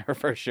R&B singer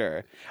for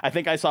sure. I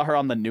think I saw her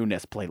on the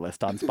Newness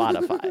playlist on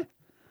Spotify.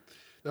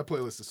 That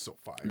playlist is so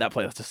fire. That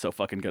playlist is so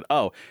fucking good.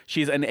 Oh,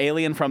 she's an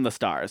alien from the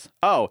stars.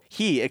 Oh,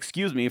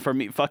 excuse me for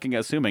me fucking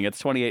assuming it's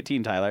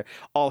 2018, Tyler.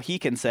 All he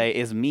can say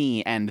is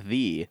me and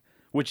thee,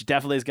 which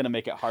definitely is going to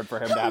make it hard for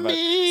him to have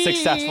a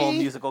successful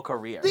musical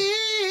career.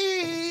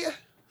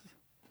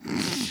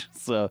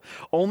 So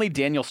only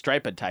Daniel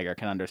Striped Tiger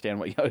can understand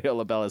what Yo-Yo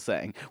LaBelle is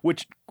saying,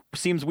 which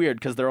seems weird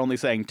because they're only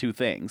saying two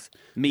things,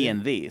 me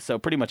and thee. So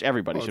pretty much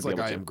everybody should be able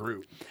to. I Am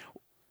Groot.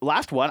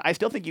 Last one, I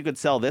still think you could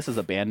sell this as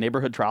a band,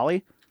 Neighborhood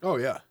Trolley. Oh,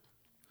 yeah.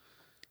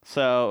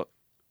 So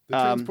they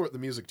transport the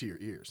music to your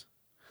ears.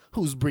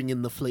 Who's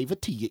bringing the flavor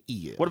to your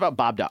ear? What about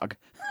Bob Dog?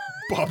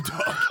 Bob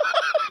Dog.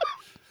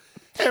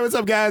 Hey, what's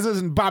up, guys? This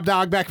is Bob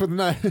Dog back with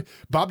another.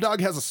 Bob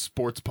Dog has a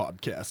sports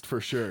podcast for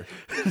sure.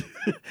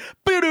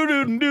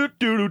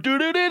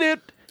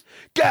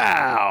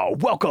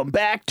 Welcome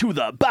back to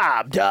the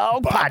Bob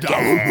Dog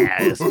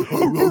Podcast.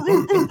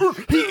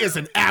 He is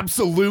an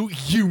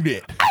absolute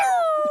unit.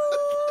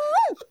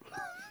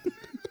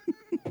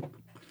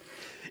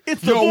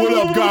 It's Yo, what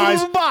up,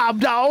 guys? Bob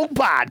Dog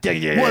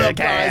Podcast. What up,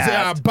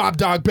 guys? Bob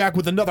Dog back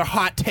with another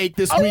hot take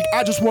this week.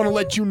 I just want to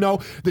let you know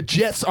the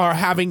Jets are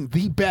having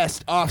the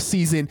best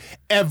offseason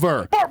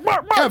ever.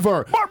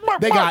 Ever.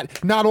 They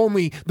got not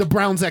only the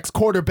Browns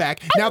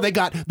ex-quarterback, now they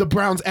got the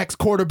Browns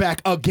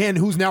ex-quarterback again,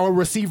 who's now a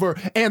receiver,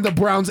 and the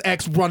Browns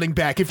ex-running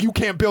back. If you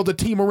can't build a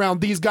team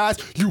around these guys,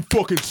 you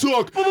fucking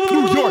suck. New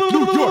York,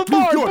 New York,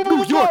 New York,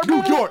 New York,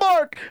 New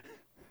York.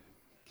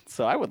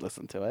 So I would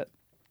listen to it.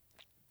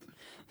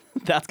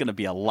 That's going to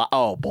be a lot.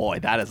 Oh, boy,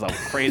 that is a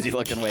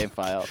crazy-looking wave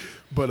file.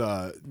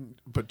 But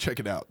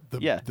check it out.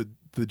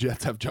 The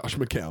Jets have Josh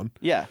McCown.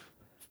 Yeah.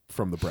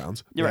 From the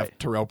Browns. You're they right. have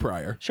Terrell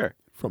Pryor. Sure.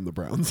 From the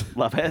Browns.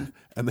 Love it.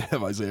 And they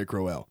have Isaiah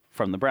Crowell.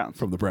 From the Browns.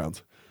 From the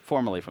Browns.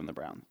 Formerly from the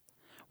Browns.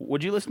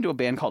 Would you listen to a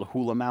band called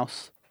Hula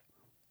Mouse?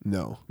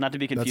 No. Not to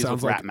be confused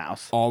with Rat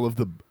Mouse. All of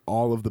the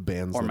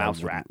bands or that Mouse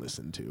I wouldn't Rat.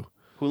 listen to.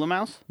 Hula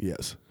Mouse?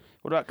 Yes.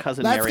 What about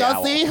Cousin Mary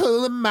Owl? Let's go see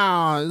Hula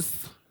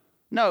Mouse.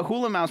 No,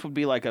 Hula Mouse would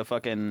be like a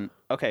fucking...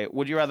 Okay,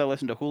 would you rather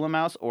listen to Hula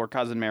Mouse or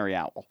Cousin Mary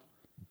Owl?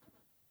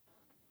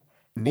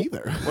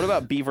 Neither. What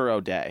about Beaver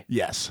O'Day?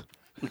 Yes.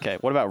 Okay,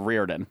 what about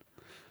Reardon?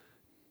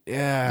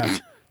 Yeah.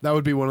 That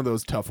would be one of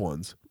those tough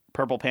ones.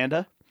 Purple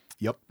Panda?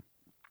 Yep.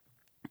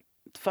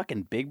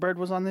 Fucking Big Bird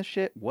was on this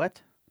shit?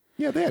 What?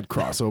 Yeah, they had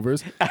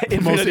crossovers.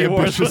 Infinity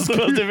Wars was the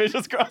most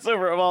ambitious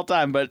crossover of all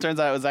time, but it turns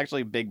out it was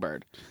actually Big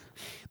Bird.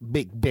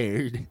 Big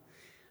Bird.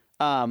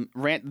 Let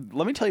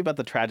me tell you about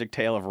the tragic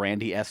tale of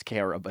Randy S.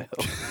 Caribou.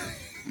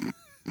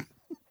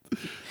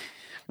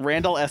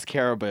 Randall S.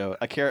 Caribou.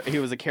 He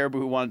was a caribou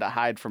who wanted to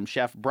hide from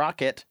Chef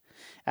Brockett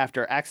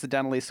after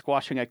accidentally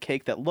squashing a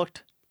cake that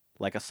looked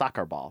like a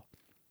soccer ball.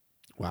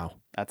 Wow.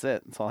 That's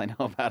it. That's all I know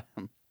about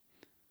him.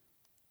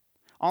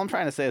 All I'm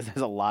trying to say is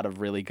there's a lot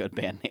of really good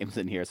band names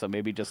in here, so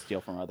maybe just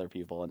steal from other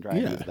people and try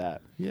and use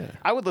that. Yeah.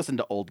 I would listen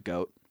to Old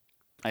Goat,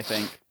 I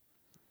think.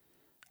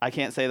 I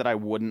can't say that I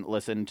wouldn't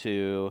listen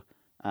to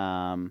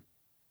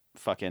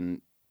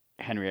fucking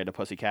Henrietta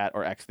Pussycat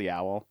or X the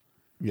Owl.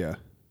 Yeah.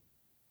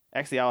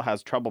 X the Owl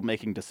has trouble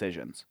making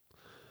decisions.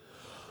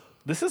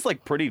 This is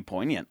like pretty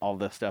poignant, all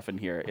this stuff in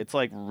here. It's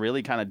like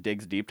really kind of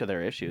digs deep to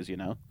their issues, you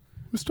know?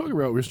 Let's talk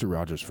about Mr.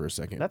 Rogers for a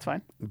second. That's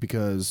fine.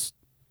 Because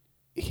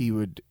he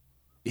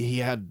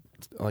had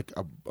like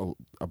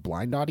a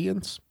blind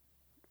audience.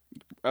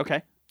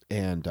 Okay.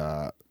 And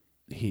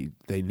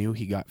they knew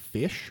he got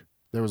fish.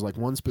 There was like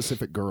one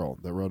specific girl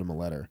that wrote him a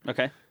letter.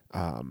 Okay.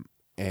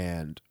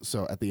 And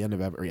so at the end of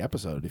every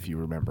episode, if you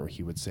remember,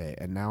 he would say,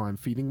 "And now I'm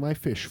feeding my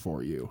fish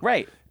for you."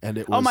 Right. And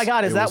it was, oh my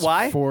God, is that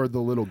why? For the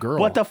little girl.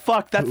 What the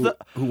fuck? That's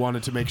who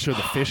wanted to make sure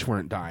the fish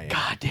weren't dying.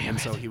 God damn and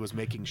it. so he was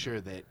making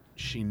sure that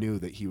she knew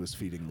that he was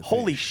feeding the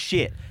Holy fish.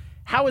 shit.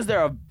 How is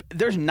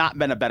there's not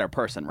been a better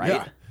person, right?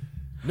 Yeah.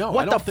 No,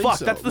 what I don't the think fuck?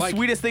 so. That's the Like,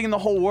 sweetest thing in the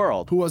whole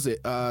world. Who was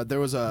it? There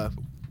was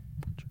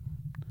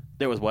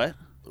what?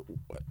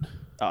 What?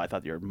 Oh, I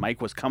thought your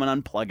mic was coming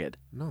unplugged.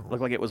 No.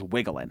 Looked like it was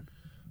wiggling.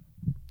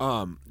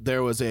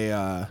 There was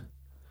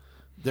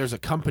there's a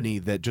company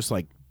that just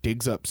like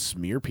digs up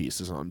smear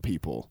pieces on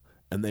people,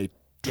 and they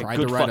tried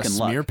to write a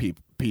smear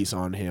piece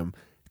on him.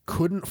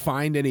 Couldn't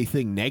find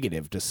anything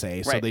negative to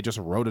say, so they just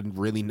wrote a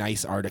really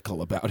nice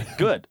article about it.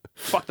 Good.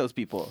 Fuck those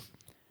people.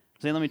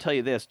 Zane, let me tell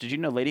you this. Did you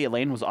know Lady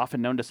Elaine was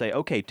often known to say,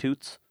 "Okay,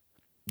 toots"?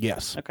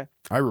 Yes. Okay.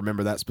 I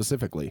remember that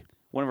specifically.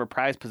 One of her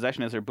prized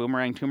possessions is her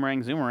boomerang,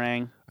 toomerang,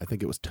 zoomerang. I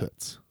think it was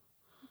toots.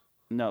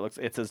 No,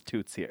 it says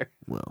toots here.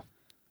 Well,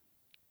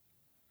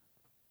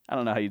 I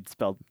don't know how you'd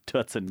spell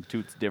toots and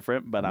toots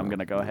different, but I'm going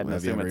to go ahead and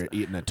assume have you it's...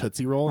 ever eaten a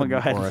Tootsie Roll Go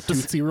ahead or a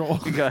Tootsie Roll?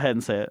 Go ahead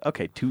and say it.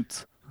 Okay,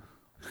 toots.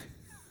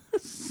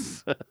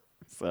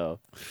 So,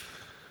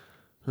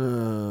 Do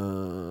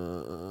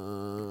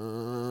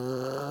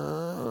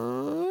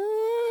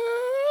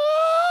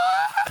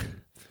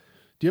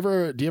you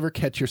ever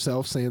catch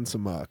yourself saying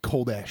some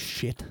cold ass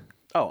shit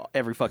Oh,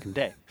 every fucking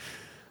day.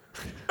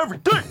 Every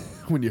day.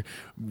 when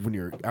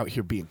you're out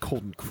here being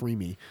cold and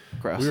creamy?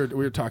 Gross. We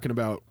were talking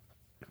about,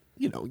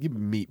 you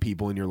meet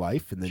people in your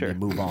life and then Sure. you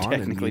move on and you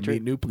Technically true.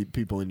 meet new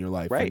people in your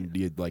life, Right. and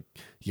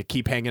you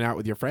keep hanging out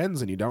with your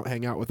friends and you don't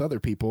hang out with other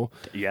people.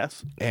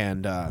 Yes.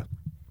 And I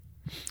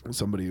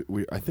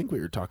think we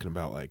were talking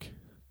about like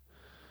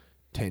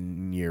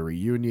 10-year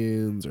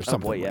reunions or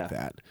something boy, like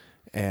that.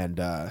 And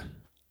I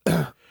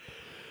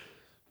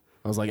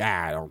was like,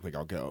 I don't think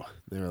I'll go.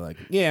 They were like,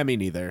 yeah, me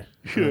neither.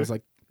 And I was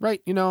like,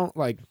 right,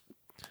 like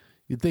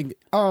you'd think,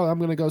 oh, I'm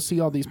gonna go see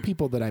all these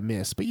people that I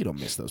miss, but you don't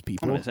miss those I'm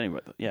people. going to say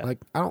anybody. Yeah. Like,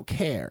 I don't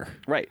care.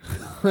 Right.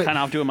 Like, Kind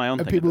of off doing my own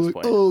and thing at people this are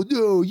like, point. oh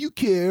no, you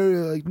care.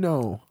 Like,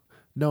 no,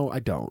 I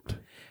don't.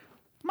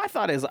 My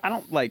thought is, I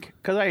don't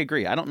because I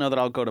agree. I don't know that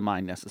I'll go to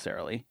mine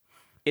necessarily.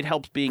 It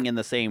helps being in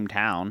the same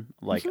town.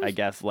 Like, I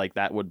guess, like,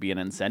 that would be an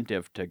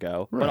incentive to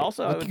go. Right. But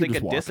also, Like, I would you think a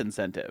can just walk.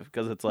 disincentive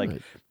because it's like,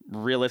 Right.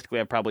 realistically,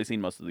 I've probably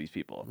seen most of these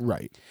people.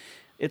 Right.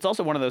 It's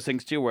also one of those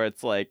things, too, where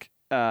it's like,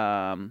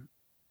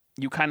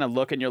 you kind of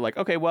look and you're like,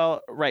 okay,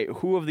 well, right,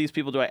 who of these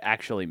people do I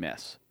actually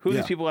miss? Who of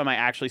Yeah. these people am I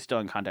actually still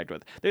in contact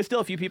with? There's still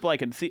a few people I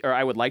can see, or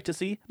I would like to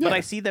see, but Yeah. I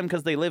see them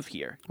because they live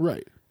here.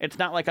 Right. It's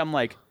not like I'm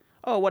like,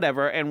 oh,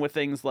 whatever. And with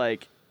things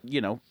like,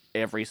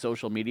 every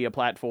social media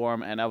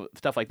platform and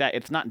stuff like that,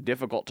 it's not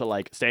difficult to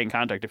like stay in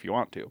contact if you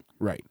want to.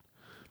 Right.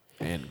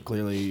 And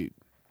clearly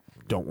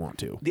don't want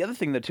to. The other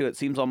thing that too, it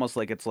seems almost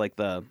like it's like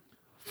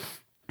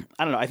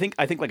I don't know. I think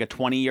like a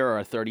 20-year or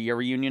a 30-year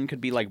reunion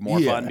could be like more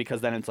Yeah. fun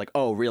because then it's like,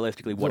 oh,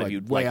 realistically, what like, have you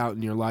way like out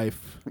in your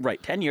life?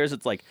 right? 10 years,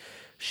 it's like,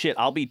 shit.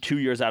 I'll be 2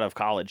 years out of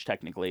college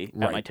technically at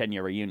Right. my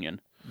 10-year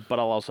reunion, but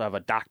I'll also have a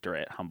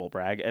doctorate, humble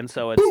brag, and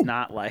so it's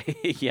not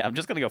like yeah. I'm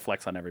just gonna go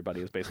flex on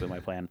everybody. Is basically my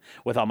plan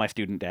with all my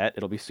student debt.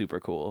 It'll be super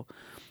cool.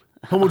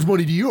 How much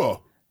money do you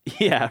owe?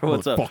 Yeah,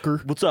 what's up?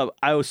 Motherfucker. What's up?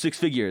 I owe 6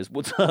 figures.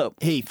 What's up?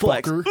 Hey,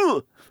 flex.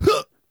 fucker.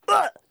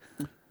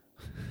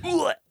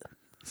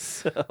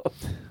 So,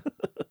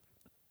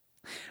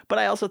 but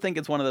I also think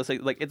it's one of those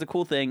things. Like, it's a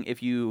cool thing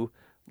if you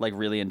like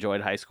really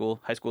enjoyed high school.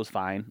 High school was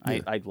fine. Yeah.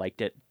 I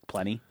liked it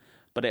plenty,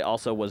 but it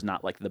also was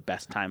not like the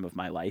best time of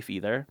my life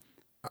either.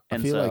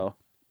 And feel so,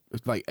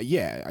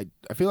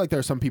 I feel like there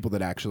are some people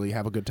that actually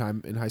have a good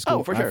time in high school.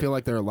 Oh, for sure. I feel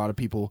like there are a lot of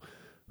people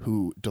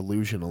who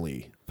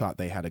delusionally thought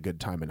they had a good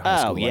time in high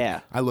school. Oh, Like,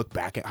 yeah. I look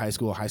back at high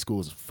school. High school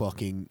was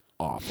fucking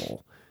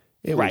awful.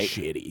 It Right. was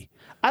shitty.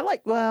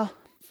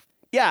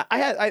 yeah,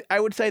 I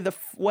would say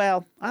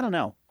I don't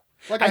know.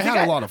 Like, I I think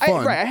had a lot of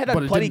fun. I had a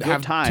but it plenty didn't good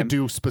have time. to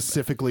do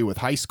specifically with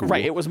high school.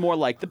 Right, it was more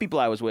like the people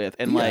I was with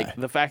and Yeah. like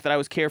the fact that I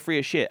was carefree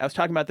as shit. I was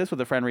talking about this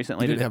with a friend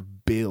recently. You didn't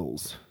have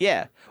bills.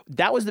 Yeah,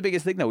 that was the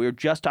biggest thing though. We were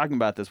just talking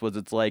about this. Was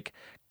it's like,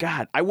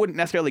 God, I wouldn't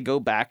necessarily go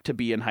back to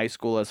be in high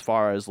school as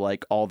far as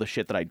like all the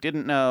shit that I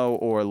didn't know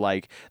or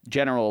like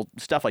general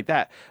stuff like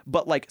that.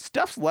 But like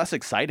stuff's less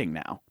exciting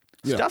now.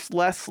 Yeah. Stuff's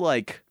less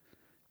like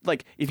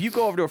if you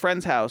go over to a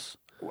friend's house.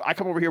 I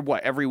come over here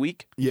every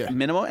week, Yeah.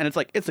 minimum, and it's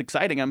like it's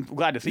exciting. I'm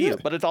glad to see Yeah. you,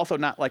 but it's also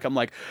not like I'm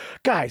like,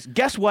 guys,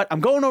 guess what?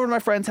 I'm going over to my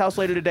friend's house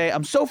later today.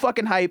 I'm so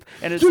fucking hype,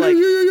 and it's like.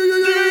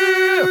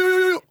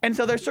 And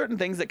so there's certain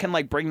things that can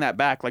like bring that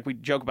back. Like we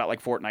joke about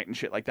like Fortnite and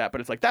shit like that, but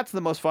it's like that's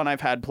the most fun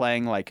I've had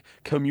playing like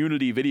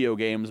community video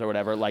games or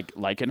whatever.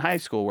 Like in high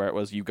school where it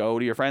was you go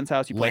to your friend's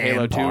house, you play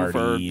LAN Halo 2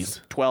 parties.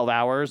 for 12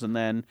 hours, and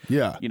then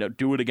Yeah.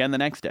 do it again the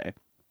next day.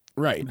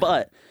 Right.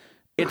 But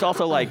it's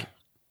also like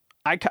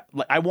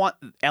I want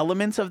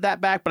elements of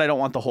that back, but I don't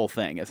want the whole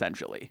thing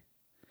essentially.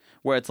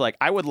 Where it's like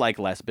I would like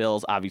less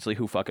bills, obviously.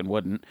 Who fucking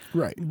wouldn't?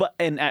 Right. But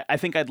I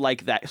think I'd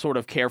like that sort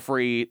of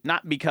carefree,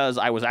 not because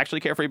I was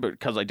actually carefree, but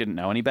because I didn't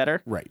know any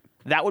better. Right.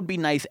 That would be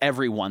nice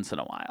every once in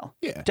a while.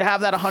 Yeah. To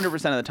have that 100%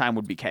 of the time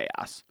would be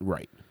chaos.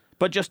 Right.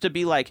 But just to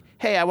be like,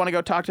 hey, I want to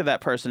go talk to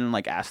that person and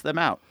like ask them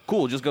out.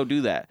 Cool, just go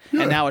do that.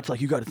 And now it's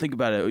like you got to think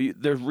about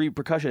it. There's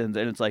repercussions,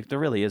 and it's like there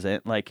really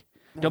isn't. Like,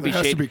 don't be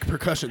There has to shady. be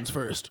percussions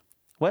first.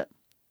 What?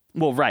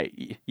 Well,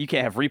 right. You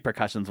can't have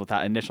repercussions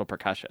without initial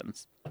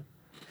percussions.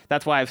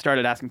 That's why I've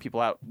started asking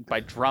people out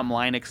by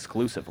drumline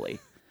exclusively.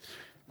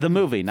 The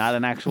movie, not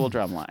an actual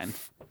drumline.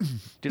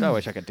 Dude, I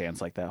wish I could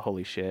dance like that.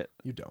 Holy shit.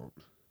 You don't.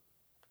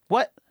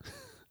 What?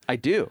 I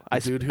do.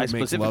 A dude who makes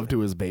specifically- love to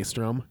his bass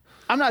drum.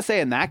 I'm not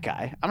saying that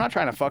guy. I'm not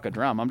trying to fuck a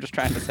drum. I'm just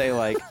trying to say,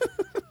 like,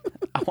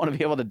 I want to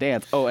be able to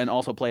dance. Oh, and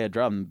also play a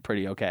drum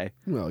pretty okay.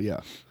 Well,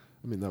 yeah.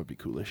 I mean, that would be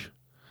coolish.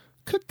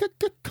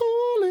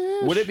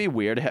 Coolish. Would it be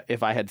weird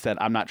if I had said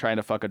I'm not trying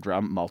to fuck a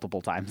drum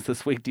multiple times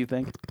this week, do you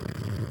think?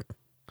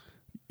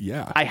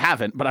 Yeah. I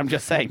haven't, but I'm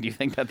just saying, do you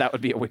think that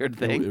would be a weird It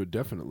thing? would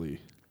definitely.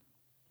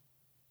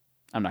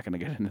 I'm not going to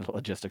get into the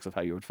logistics of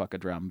how you would fuck a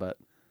drum, but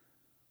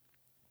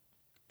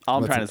all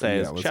I'm Let's- trying to say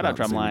yeah, is let's shout out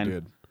not say we Drumline,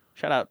 did.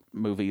 shout out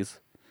movies,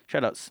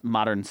 shout out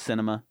modern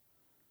cinema.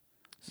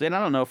 Zane, I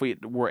don't know if we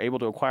were able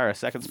to acquire a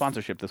second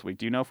sponsorship this week.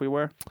 Do you know if we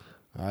were?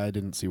 I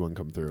didn't see one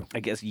come through. I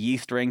guess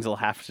yeast rings will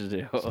have to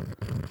do.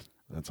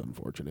 That's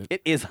unfortunate.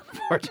 It is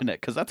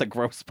unfortunate because that's a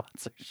gross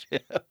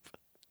sponsorship.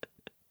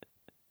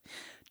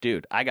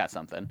 Dude, I got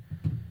something.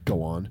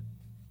 Go on.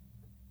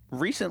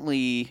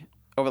 Recently,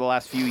 over the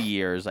last few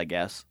years, I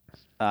guess,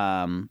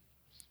 I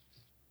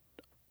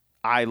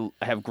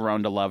have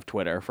grown to love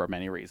Twitter for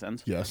many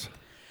reasons. Yes.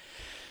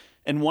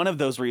 And one of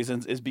those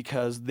reasons is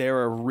because there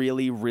are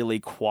really, really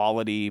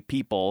quality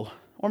people,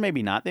 or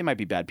maybe not. They might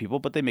be bad people,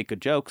 but they make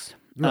good jokes.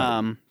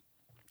 Right.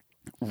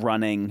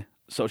 Running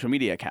social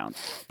media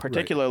accounts,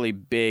 particularly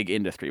big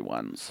industry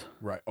ones.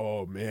 Right.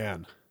 Oh,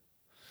 man.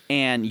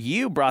 And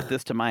you brought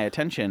this to my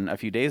attention a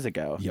few days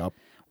ago. Yup.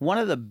 One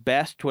of the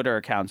best Twitter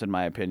accounts, in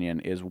my opinion,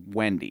 is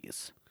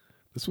Wendy's.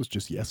 This was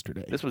just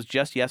yesterday. This was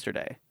just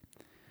yesterday.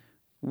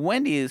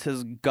 Wendy's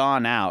has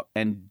gone out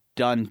and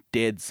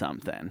did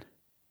something.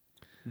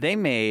 They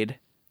made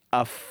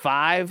a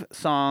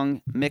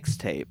 5-song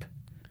mixtape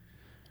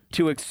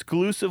to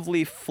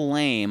exclusively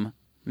flame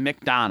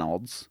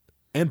McDonald's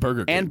And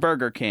Burger King. and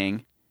Burger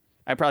King.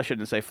 I probably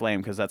shouldn't say flame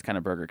because that's kind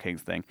of Burger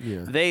King's thing.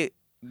 Yeah. They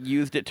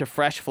used it to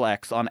fresh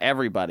flex on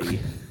everybody,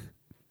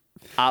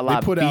 a la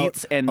They put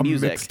beats out and a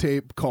music.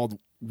 mixtape called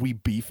We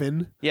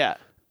Beefin' Yeah.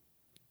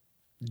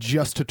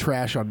 just to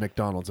trash on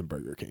McDonald's and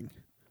Burger King.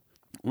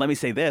 Let me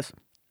say this.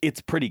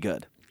 It's pretty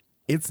good.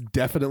 It's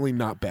definitely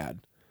not bad.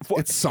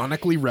 It's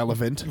sonically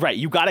relevant. Right.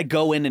 You got to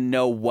go in and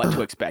know what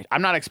to expect.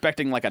 I'm not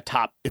expecting like a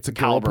top It's a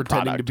girl caliber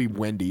pretending product. to be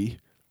Wendy,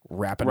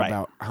 rapping Right.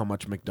 about how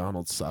much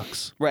McDonald's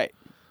sucks. Right.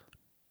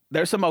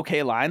 There's some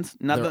okay lines.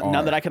 None There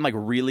that are. I can like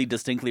really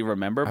distinctly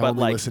remember, I but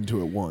only like listened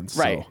to it once.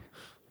 right. So.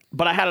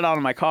 But I had it on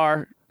in my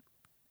car.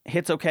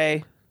 Hits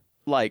okay.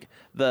 Like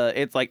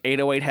it's like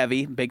 808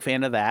 heavy. Big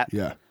fan of that.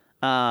 Yeah.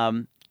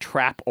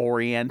 Trap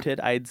oriented,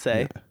 I'd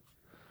say. Yeah.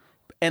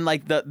 And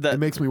like It the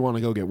makes me want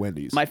to go get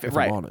Wendy's. If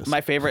I'm honest.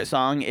 my favorite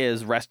song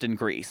is "Rest in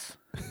Grease"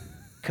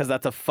 because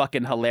that's a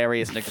fucking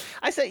hilarious.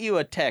 I sent you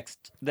a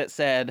text that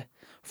said,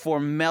 for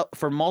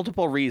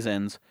multiple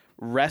reasons,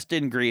 "Rest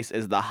in Grease"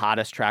 is the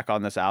hottest track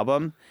on this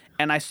album,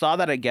 and I saw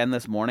that again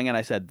this morning, and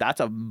I said that's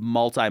a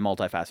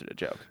multifaceted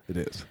joke It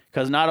is.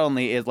 because not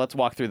only is let's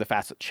walk through the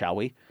facets, shall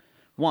we?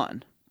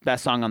 1,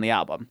 best song on the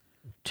album.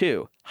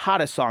 2,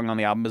 hottest song on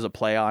the album is a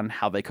play on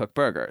how they cook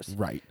burgers.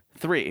 Right.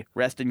 3,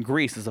 "Rest in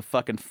Grease" is a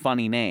fucking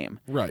funny name.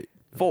 Right.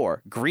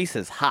 4, "Grease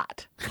is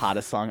hot."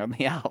 Hottest song on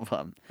the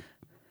album.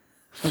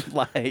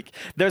 Like,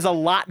 there's a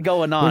lot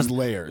going on. There's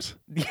layers.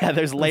 Yeah,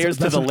 there's layers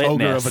That's to the an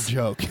ogre litness. of a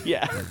joke.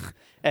 Yeah.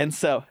 And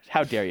so,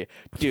 how dare you,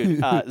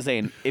 dude?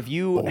 Zane, if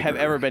you have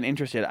ever been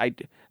interested,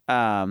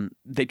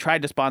 they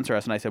tried to sponsor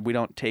us, and I said we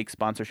don't take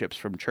sponsorships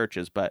from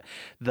churches, but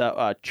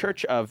the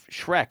Church of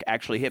Shrek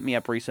actually hit me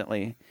up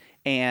recently,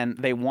 and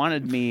they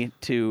wanted me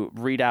to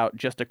read out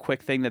just a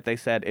quick thing that they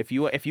said. If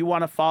you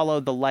want to follow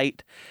the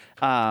light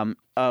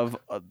of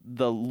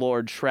the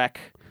Lord Shrek,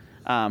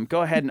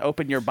 go ahead and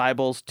open your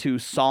Bibles to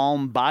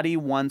Psalm "Body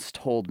Once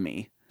Told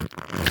Me."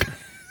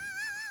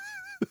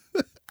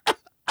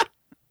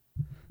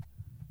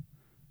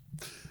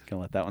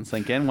 Gonna let that one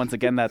sink in. Once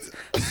again, that's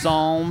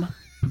Psalm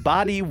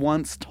 "Body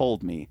Once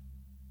Told Me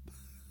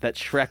that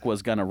Shrek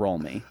was gonna roll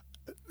me."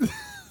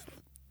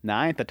 Now,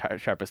 I ain't the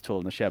sharpest tool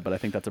in the shed, but I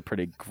think that's a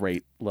pretty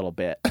great little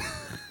bit.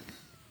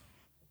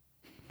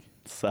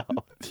 So,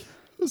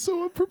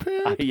 So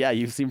unprepared. yeah,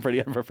 you seem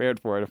pretty unprepared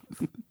for it.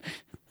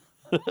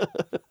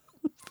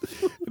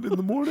 And in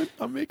the morning,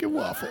 I'm making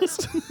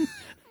waffles.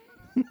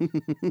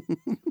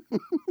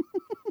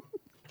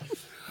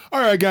 All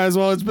right, guys.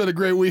 Well, it's been a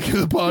great week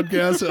of the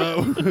podcast.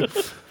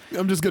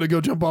 I'm just gonna go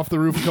jump off the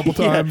roof a couple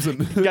times, and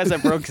You guys, I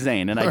broke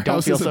Zane, and I our don't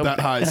house feel isn't so that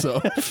high. So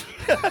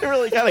I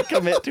really gotta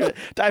commit to it.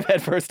 Dive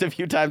head first a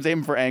few times,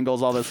 aim for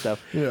angles, all this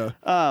stuff. yeah.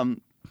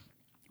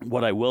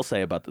 What I will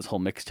say about this whole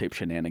mixtape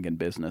shenanigan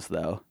business,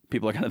 though,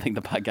 people are going to think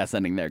the podcast's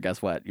ending there.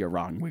 Guess what? You're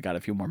wrong. We got a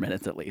few more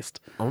minutes at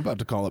least. I'm about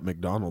to call it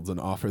McDonald's and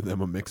offer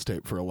them a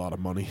mixtape for a lot of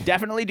money.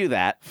 Definitely do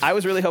that. I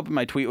was really hoping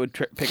my tweet would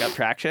pick up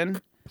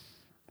traction.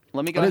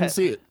 Let me go I ahead. didn't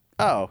see it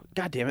Oh,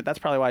 God damn it. That's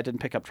probably why I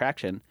didn't pick up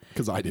traction.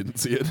 because I didn't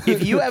see it.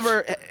 If you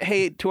ever,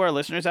 hey, to our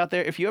listeners out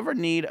there, if you ever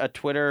need a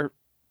Twitter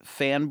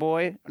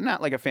fanboy,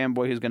 not like a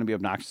fanboy who's going to be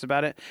obnoxious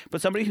about it, but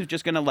somebody who's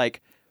just going to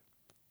like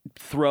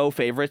throw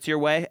favorites your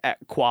way at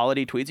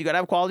quality tweets. You got to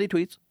have quality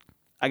tweets.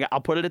 I'll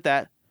put it at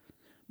that.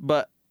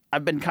 But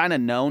I've been kind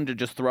of known to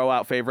just throw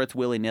out favorites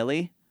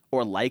willy-nilly,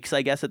 or likes,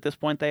 I guess, at this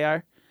point they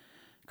are.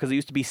 Because they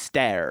used to be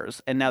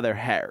stars, and now they're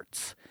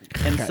hearts.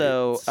 And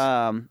so,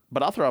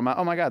 but I'll throw them out.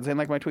 Oh my God, Zane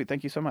liked my tweet.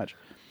 Thank you so much.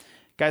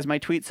 Guys, my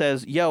tweet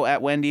says, "Yo,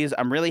 at Wendy's,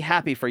 I'm really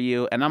happy for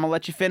you, and I'm going to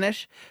let you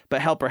finish,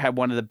 but Helper had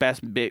one of the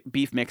best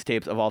beef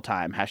mixtapes of all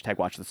time. #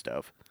 Watch the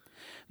Stove."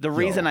 The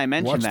reason I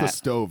mentioned Watch that the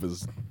stove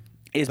is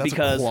is that's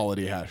because a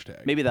quality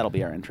hashtag. maybe that'll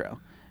be our intro.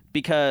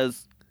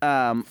 Because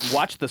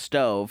Watch the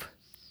Stove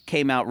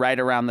came out right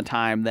around the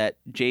time that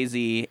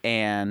Jay-Z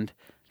and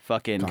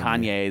fucking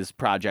Kanye's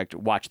project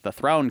Watch the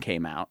Throne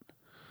came out.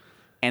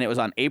 And it was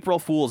on April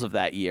Fools of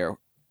that year.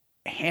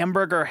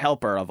 Hamburger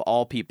Helper, of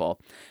all people,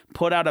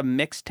 put out a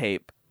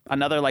mixtape,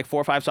 another like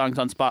 4 or 5 songs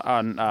on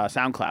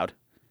SoundCloud.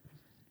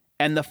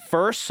 And the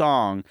first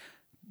song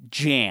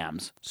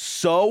jams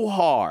so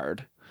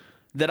hard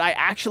that I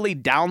actually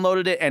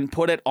downloaded it and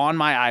put it on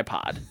my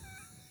iPod.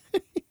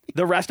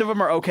 The rest of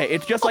them are okay.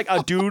 It's just like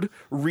a dude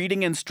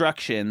reading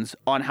instructions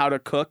on how to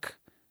cook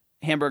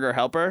Hamburger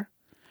Helper.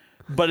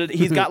 But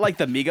he's got like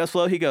the Migos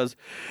flow. He goes,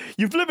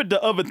 you flip it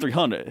to oven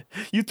 300.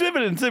 You flip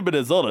it and sip it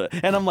as soda.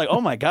 And I'm like,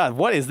 oh my God,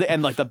 what is that?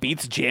 And like the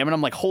beats jam. And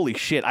I'm like, holy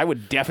shit, I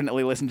would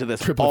definitely listen to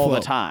this Triple all flow.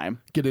 the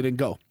time. Get it and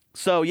go.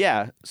 So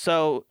yeah,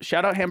 so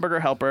shout out Hamburger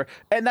Helper.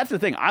 And that's the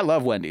thing. I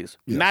love Wendy's.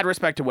 Yeah. Mad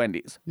respect to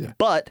Wendy's. Yeah.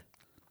 But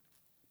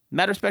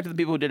mad respect to the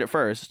people who did it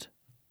first.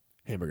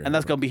 Hamburger. And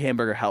that's Helper. going to be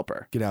Hamburger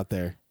Helper. Get out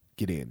there.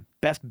 Get in.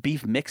 Best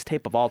beef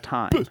mixtape of all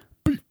time.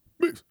 Beef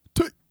mix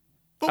tape.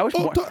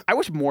 I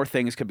wish more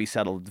things could be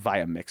settled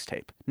via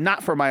mixtape.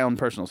 Not for my own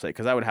personal sake,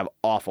 because I would have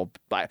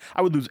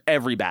I would lose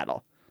every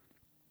battle.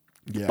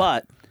 Yeah.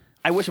 But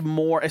I wish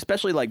more,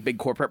 especially like big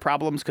corporate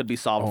problems, could be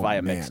solved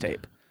via man.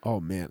 mixtape. Oh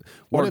man.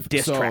 Or What if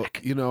diss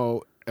track. You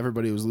know,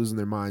 everybody was losing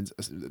their minds.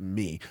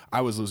 Me, I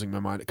was losing my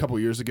mind a couple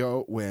years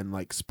ago when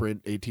like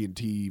Sprint,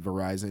 AT&T,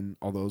 Verizon,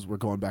 all those were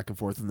going back and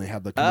forth, and they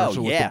had the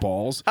commercial with yeah. the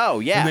balls.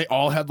 Oh, yeah. And they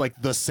all had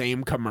like the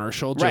same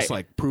commercial, just Right.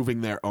 like proving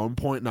their own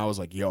point. And I was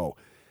like, yo,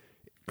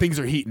 things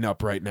are heating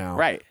up right now.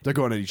 Right. They're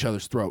going at each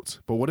other's throats.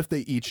 But what if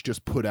they each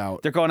just put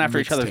out? They're going after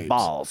each other's mixtapes?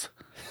 balls.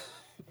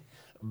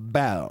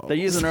 Balls. They're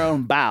using their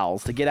own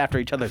bowels to get after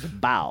each other's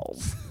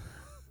bowels.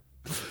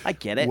 I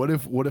get it. What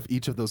if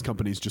each of those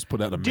companies just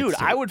put out a Dude,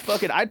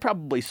 mixtape? I'd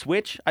probably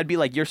switch. I'd be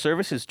like, your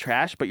service is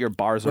trash, but your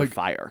bars are Like,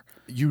 fire.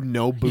 You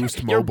know,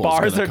 Boost Your Mobile's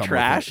bars gonna are come with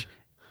trash, it.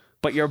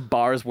 but your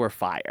bars were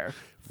fire.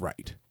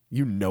 Right.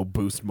 You know,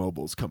 Boost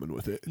Mobile's coming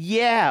with it.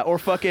 Yeah, or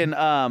fucking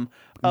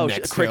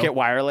Nextel. Cricket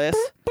Wireless.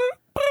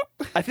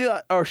 I feel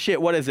oh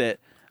shit, what is it?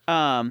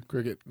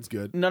 Cricket, it's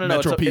good. No,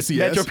 Metro it's PCS.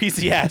 Metro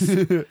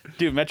PCS.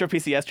 Dude, Metro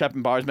PCS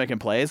trapping bars making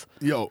plays.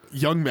 Yo,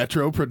 Young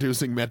Metro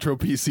producing Metro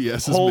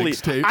PCS's Holy,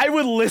 mixtape. I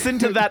would listen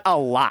to that a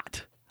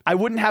lot. I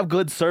wouldn't have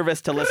good service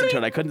to listen to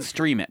it. I couldn't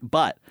stream it,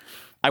 but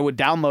I would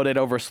download it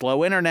over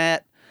slow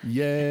internet.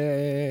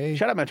 Yay.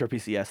 Shout out Metro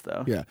PCS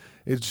though. Yeah.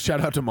 It's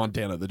shout out to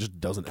Montana that just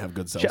doesn't have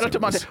good cell Shout out to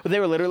service. Montana. They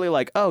were literally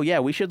like, "Oh yeah,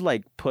 we should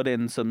like put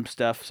in some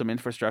stuff, some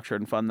infrastructure,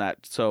 and fund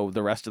that so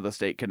the rest of the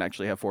state can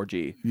actually have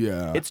 4G."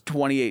 Yeah. It's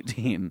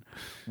 2018.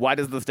 Why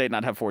does the state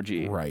not have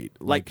 4G? Right.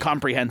 Like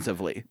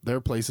comprehensively. There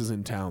are places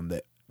in town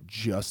that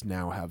just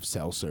now have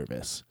cell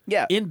service.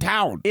 Yeah. In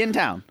town. In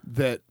town.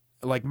 That,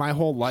 like, my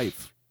whole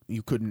life,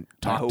 you couldn't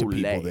talk to whole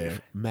people life.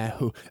 there.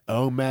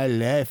 My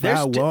life. There's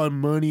I want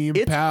money and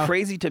It's power.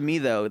 crazy to me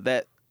though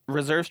that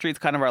Reserve Street's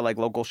kind of our like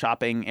local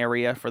shopping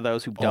area for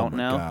those who don't my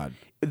know. God.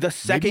 The Maybe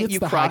second it's you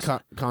the cross, high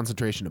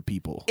concentration of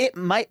people. it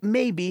might,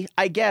 maybe,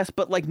 I guess,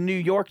 but like New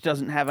York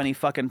doesn't have any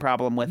fucking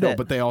problem with No, it.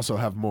 but they also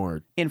have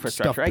more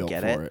Infrastructure, stuff I built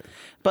get for it.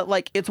 But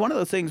like, it's one of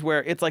those things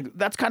where it's like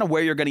that's kind of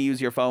where you're going to use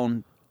your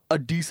phone a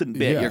decent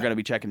bit. Yeah. You're going to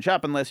be checking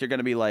shopping lists. You're going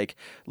to be like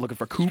looking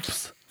for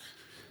coops,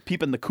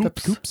 peeping the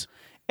coops. Coops.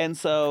 And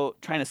so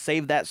trying to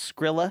save that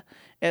Skrilla.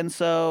 And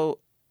so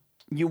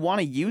you want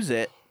to use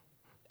it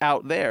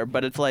out there,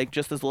 but it's like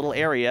just this little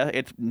area.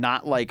 It's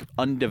not like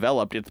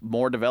undeveloped. It's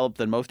more developed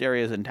than most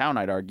areas in town,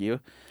 I'd argue.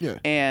 Yeah.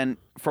 And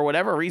for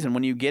whatever reason,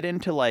 when you get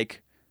into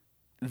like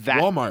that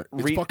Walmart.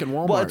 It's fucking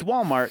Walmart. Well, it's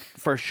Walmart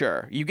for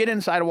sure. You get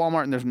inside a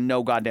Walmart and there's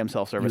no goddamn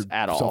self-service Your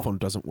at all. cell phone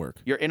doesn't work.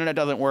 Your internet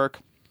doesn't work.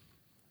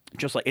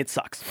 Just like it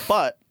sucks.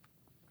 But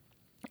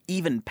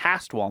even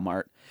past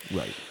Walmart,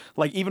 Right.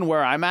 like even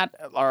where I'm at,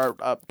 our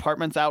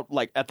apartment's out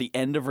like at the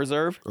end of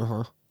Reserve.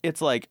 Uh-huh. It's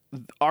like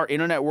our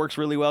internet works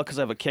really well because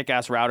I have a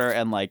kick-ass router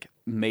and like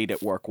made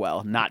it work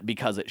well, not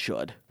because it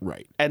should.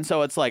 Right. And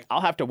so it's like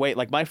I'll have to wait.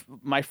 Like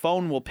my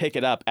phone will pick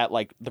it up at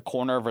like the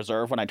corner of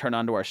Reserve when I turn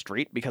onto our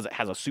street because it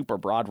has a super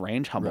broad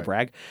range. Humble Right.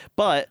 brag.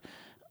 But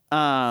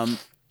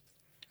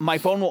my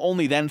phone will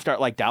only then start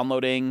like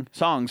downloading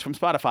songs from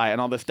Spotify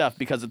and all this stuff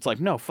because it's like,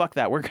 no, fuck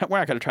that. We're not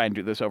going to try and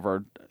do this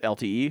over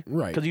LTE.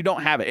 Right. Because you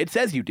don't have it. It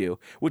says you do,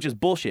 which is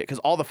bullshit because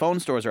all the phone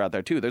stores are out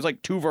there too. There's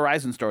like 2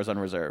 Verizon stores on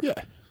Reserve. Yeah.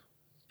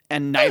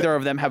 And neither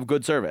of them have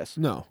good service.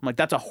 No. I'm like,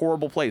 that's a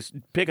horrible place.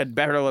 Pick a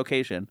better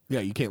location.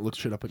 Yeah, you can't look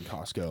shit up in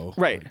Costco.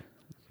 Right.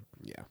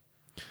 Yeah.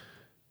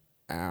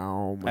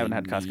 Ow. I haven't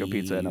had Costco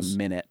pizza in a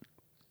minute.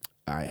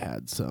 I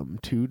had some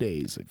 2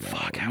 days ago.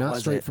 Fuck, how Not was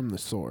straight it? from the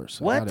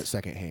source. What? I got it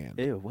secondhand.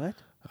 Ew, what?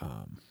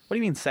 What do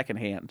you mean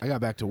secondhand? I got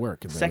back to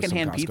work and there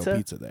Secondhand was some Costco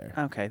pizza? pizza there.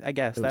 Okay, I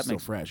guess It was that still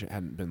makes fresh. It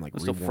hadn't been like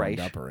was still rewarmed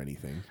fresh. up or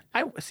anything.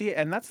 I see,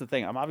 and that's the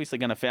thing. I'm obviously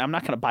gonna. I'm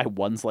not gonna buy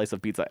one slice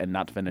of pizza and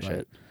not finish Right.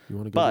 it. You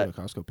want to go But-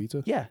 to a Costco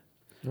pizza? Yeah.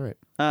 All right.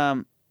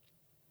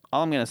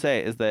 All I'm gonna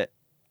say is that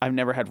I've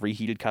never had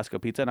reheated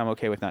Costco pizza, and I'm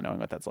okay with not knowing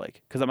what that's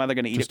like because I'm either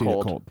gonna eat Just it eat it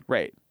cold, cold.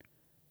 right,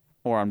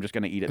 or I'm just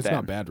gonna eat it. It's then.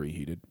 not bad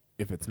reheated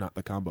if it's not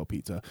the combo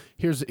pizza.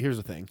 Here's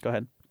the thing. Go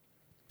ahead.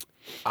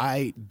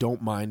 I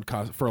don't mind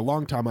for a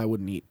long time I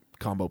wouldn't eat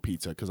combo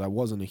pizza because I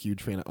wasn't a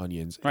huge fan of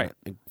onions. Right.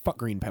 And fuck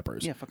green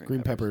peppers. Yeah, fuck green green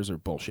peppers. peppers are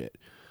bullshit.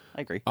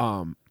 I agree.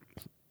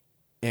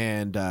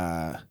 And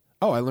I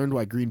learned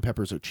why green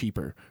peppers are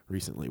cheaper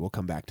recently. We'll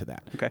come back to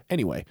that. Okay.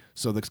 Anyway,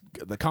 so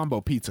the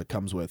combo pizza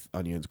comes with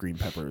onions, green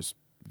peppers,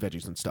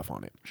 veggies, and stuff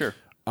on it. Sure.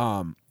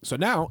 So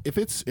now if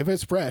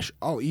it's fresh,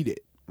 I'll eat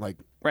it. Like,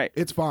 Right.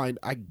 it's fine.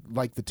 I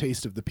like the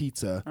taste of the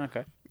pizza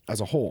Okay. as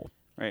a whole.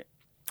 Right.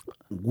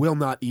 Will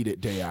not eat it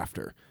day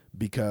after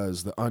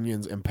because the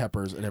onions and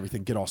peppers and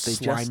everything get all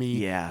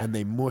slimy and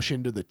they mush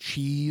into the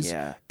cheese.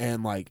 Yeah.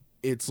 And like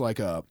it's like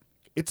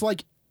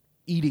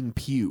eating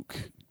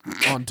puke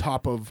on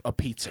top of a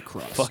pizza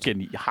crust.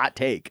 Fucking hot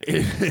take.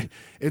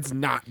 It's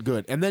not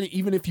good. And then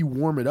even if you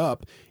warm it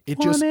up, it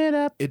just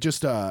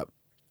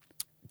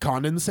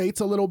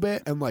condensates a little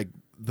bit and like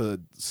the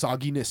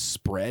sogginess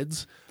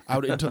spreads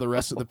out into the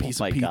rest of the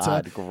piece of pizza.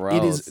 God, gross.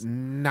 It is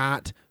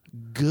not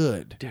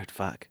good. Dude,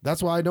 fuck.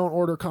 That's why I don't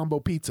order combo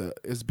pizza,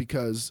 is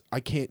because I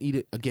can't eat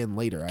it again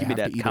later. Give me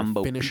I have that to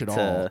combo either finish pizza. it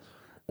all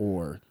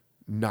or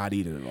not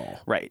eat it at all.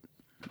 Right.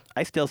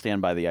 I still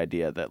stand by the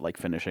idea that like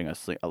finishing a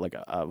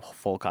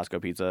full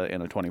Costco pizza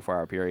in a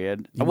 24-hour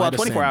period. You Well, might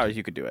 24 ascend. hours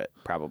you could do it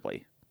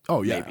probably.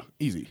 Oh yeah, Maybe.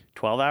 easy.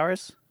 12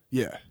 hours?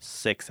 Yeah,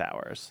 6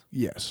 hours?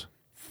 yes,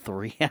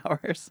 3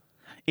 hours?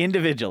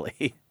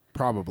 Individually.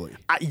 probably.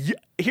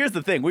 Here's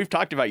the thing. We've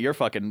talked about your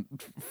fucking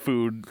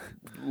food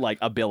like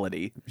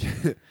ability.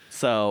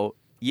 So,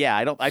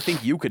 yeah, I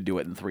think you could do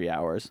it in 3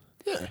 hours.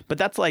 Yeah, But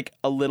that's like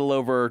a little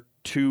over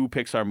 2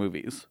 Pixar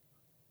movies.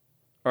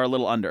 Or a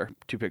little under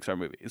 2 Pixar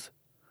movies.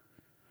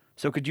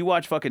 So could you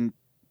watch fucking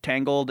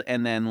Tangled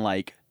and then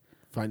like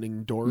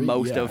Finding Dory.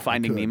 most Yeah, of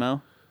Finding I could.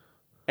 Nemo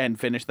and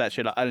finish that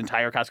shit, an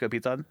entire Costco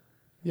pizza on?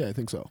 Yeah, I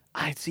think so.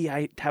 I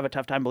have a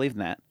tough time believing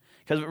that.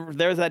 Because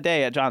there was that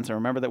day at Johnson,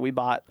 remember that we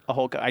bought a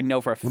whole... I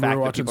know for a When fact we were that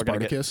watching people are going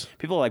to Spartacus? get...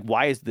 People are like,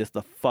 why is this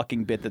the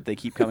fucking bit that they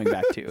keep coming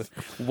back to?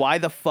 Why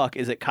the fuck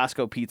is it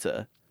Costco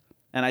pizza?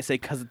 And I say,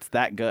 because it's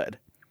that good.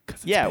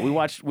 Yeah, we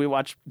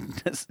watched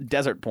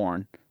desert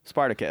porn,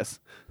 Spartacus.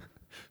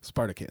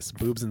 Spartacus,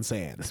 boobs and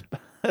sand,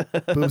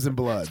 boobs and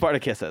blood.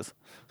 Spartacuses.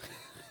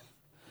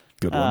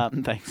 Good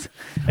one. Thanks.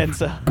 And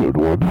so... Good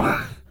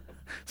one.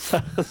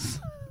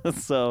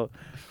 So,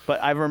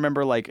 but I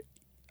remember like,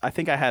 I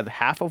think I had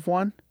half of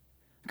one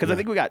because I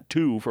think we got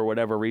 2 for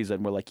whatever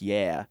reason. We're like,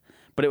 yeah,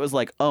 but it was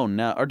like, oh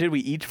no, or did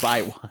we each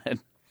buy one?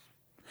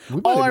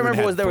 All I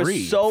remember was there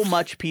was so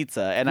much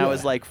pizza, and I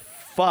was like,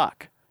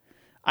 fuck.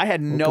 I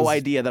had no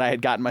idea that I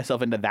had gotten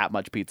myself into that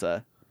much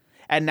pizza.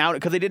 And now,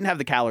 because they didn't have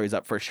the calories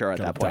up for sure at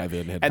that point. dive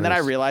in head And then I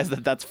first. realized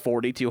that that's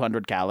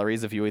 4,200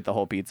 calories if you eat the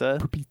whole pizza.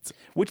 pizza.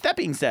 Which, that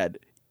being said,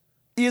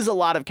 is a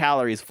lot of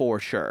calories for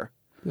sure.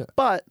 Yeah.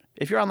 But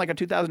if you're on like a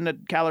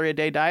 2,000 calorie a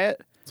day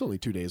diet, It's only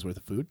 2 days worth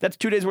of food. that's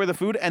 2 days worth of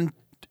food, and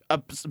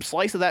a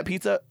slice of that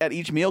pizza at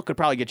each meal could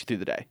probably get you through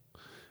the day.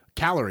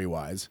 Calorie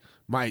wise,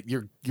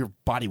 your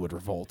body would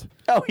revolt.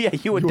 Oh yeah, you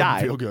would You wouldn't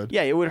die. feel good.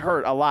 Yeah, it would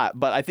hurt a lot,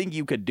 but I think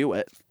you could do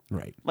it.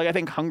 Right. Like I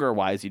think hunger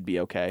wise, you'd be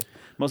okay,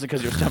 mostly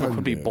because your stomach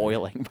would be Hunger.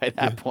 boiling by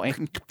that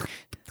point.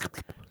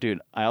 Dude,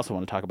 I also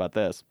want to talk about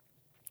this.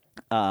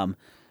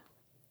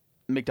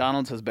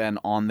 McDonald's has been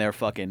on their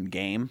fucking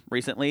game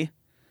recently.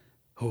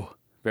 Ooh,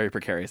 very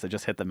precarious. I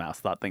just hit the mouse,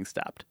 thought things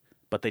stopped,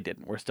 but they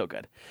didn't. We're still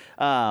good.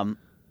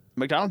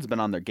 McDonald's has been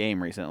on their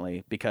game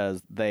recently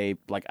because they,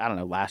 like, I don't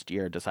know, last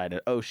year decided,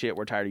 oh shit,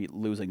 we're tired of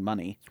losing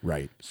money.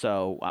 Right.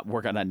 So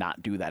we're going to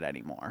not do that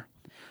anymore.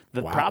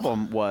 The Wow.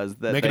 problem was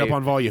that Make it up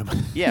on volume.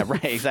 Yeah,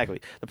 right, exactly.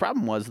 The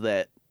problem was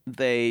that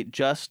they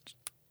just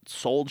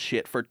sold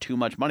shit for too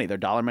much money. Their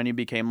dollar menu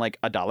became like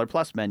a $1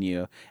 plus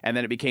menu, and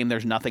then it became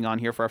there's nothing on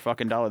here for a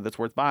fucking $1 that's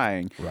worth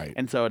buying. Right.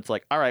 And so it's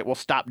like, all right, well,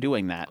 stop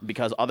doing that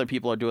because other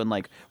people are doing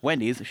like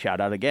Wendy's,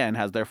 shout out again,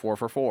 has their 4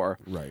 for $4.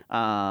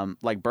 Right.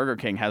 Like Burger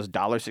King has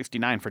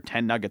 $1.69 for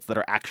 10 nuggets that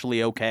are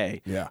actually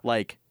okay. Yeah.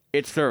 Like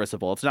it's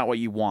serviceable. It's not what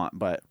you want,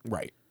 but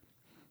Right.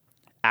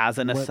 as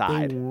an What they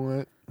aside,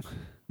 want.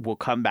 we'll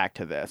come back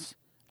to this.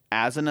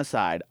 As an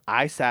aside,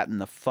 I sat in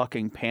the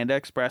fucking Panda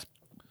Express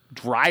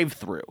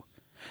drive-through.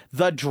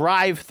 The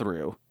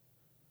drive-through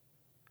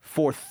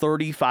for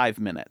 35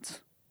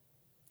 minutes.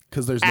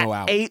 Because there's At no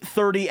out.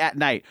 8:30 at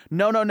night.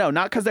 No,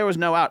 not because there was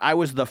no out. I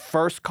was the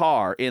first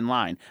car in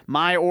line.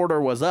 My order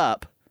was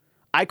up.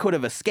 I could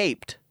have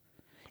escaped.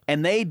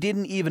 And they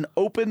didn't even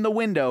open the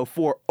window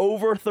for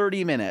over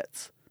 30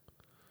 minutes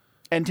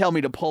and tell me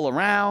to pull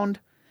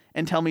around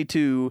and tell me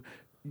to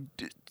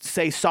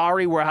say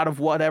sorry, we're out of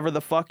whatever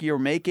the fuck you're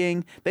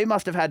making. They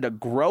must have had to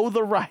grow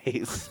the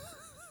rice,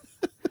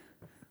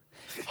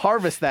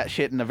 harvest that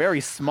shit in a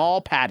very small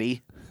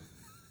patty,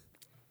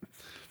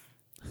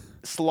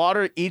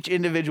 slaughter each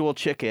individual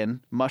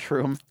chicken,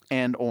 mushroom,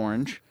 and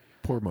orange.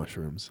 Poor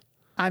mushrooms.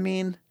 I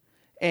mean,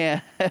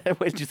 and what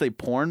did you say?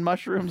 Porn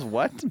mushrooms?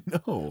 What?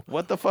 No.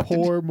 What the fuck? did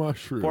you- Poor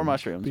mushrooms. Poor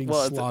mushrooms. Being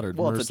well, slaughtered it's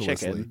a mercilessly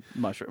chicken.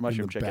 Mushroom in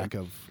the chicken. back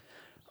of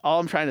All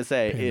I'm trying to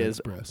say Panda is,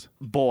 Express.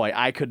 boy,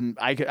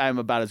 I'm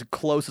about as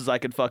close as I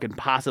could fucking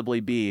possibly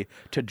be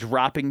to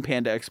dropping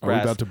Panda Are Express.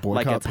 we about to like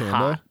boycott it's Panda?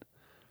 hot.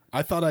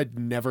 I thought I'd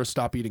never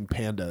stop eating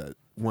Panda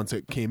once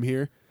it came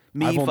here.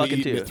 Me I've only fucking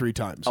eaten too. it 3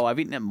 times. Oh, I've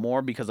eaten it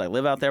more because I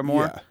live out there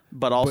more, Yeah.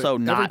 but also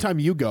not. Every time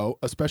you go,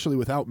 especially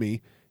without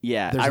me,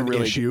 yeah, there's I an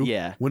really issue.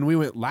 Yeah, When we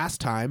went last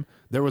time,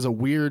 there was a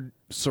weird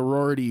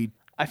sorority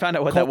I found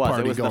out what cult that was. It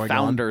party was the going on.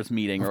 founders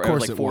meeting, Of or it was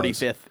course like it was.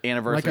 45th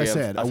anniversary. Like I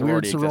said, of a us weird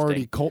already sorority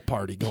existing. cult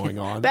party going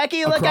on.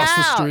 Becky, look across out!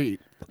 the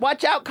street.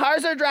 Watch out,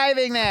 cars are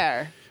driving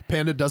there.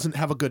 Panda doesn't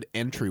have a good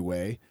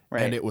entryway,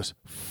 Right. and it was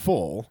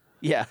full.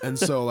 Yeah. And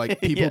so, like,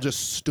 people Yeah.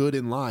 just stood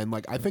in line.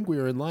 Like, I think we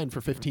were in line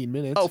for 15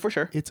 minutes. Oh, for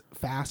sure. It's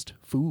fast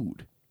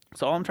food.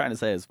 So all I'm trying to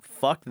say is,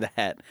 fuck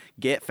that.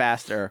 Get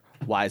faster.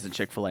 Why isn't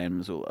Chick-fil-A in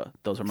Missoula?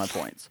 Those are my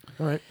points.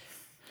 All right.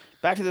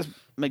 Back to this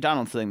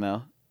McDonald's thing,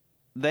 though.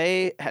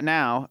 They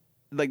now,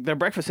 like, their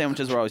breakfast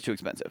sandwiches were always too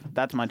expensive.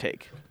 That's my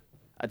take.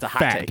 It's a hot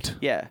Fact. take.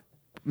 Yeah.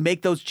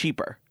 Make those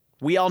cheaper.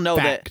 We all know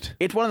Fact. that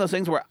it's one of those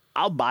things where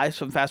I'll buy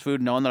some fast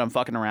food knowing that I'm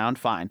fucking around,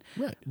 fine.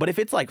 Right. But if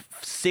it's like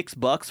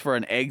 $6 for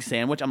an egg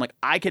sandwich, I'm like,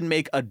 I can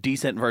make a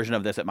decent version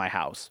of this at my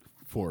house.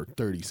 For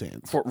 30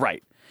 cents.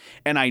 Right.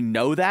 And I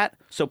know that,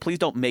 so please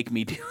don't make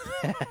me do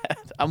that.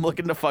 I'm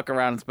looking to fuck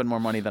around and spend more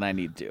money than I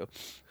need to.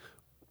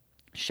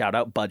 Shout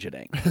out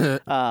budgeting.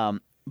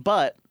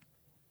 But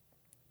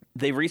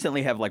they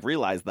recently have like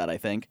realized that, I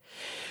think,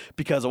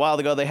 because a while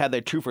ago they had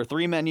their 2 for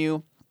 $3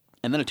 menu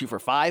and then a 2 for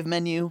 $5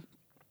 menu,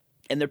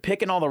 and they're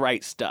picking all the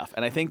right stuff.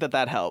 And I think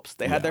that helps.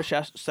 They had their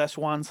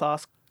Szechuan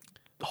sauce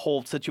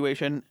whole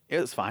situation. It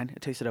was fine.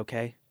 It tasted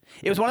okay.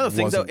 It was one of those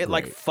things, though, Wasn't it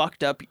like great.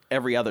 fucked up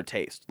every other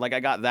taste. Like I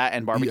got that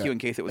and barbecue Yeah. in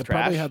case it was It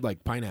trash. probably had,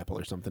 like, pineapple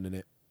or something in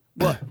it.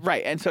 Well,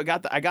 right, and so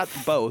I got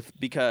both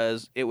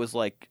because it was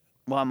like,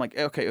 well, I'm like,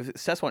 okay, if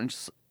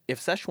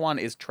Szechuan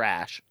is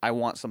trash, I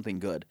want something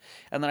good.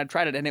 And then I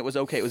tried it, and it was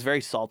okay. It was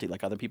very salty,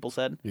 like other people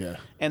said. Yeah.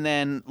 And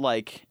then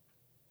like,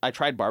 I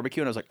tried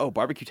barbecue, and I was like, oh,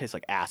 barbecue tastes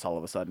like ass all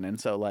of a sudden.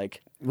 And so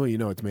like, Well, you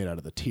know it's made out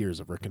of the tears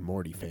of Rick and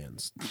Morty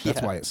fans.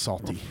 That's Yeah. why it's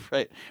salty.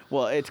 right,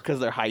 well, it's because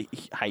they're high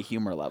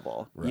humor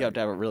level. You have Right. to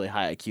have a really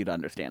high IQ to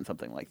understand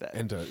something like that.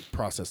 And to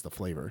process the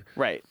flavor.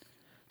 Right.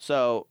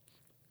 So,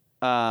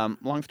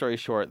 long story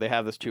short, they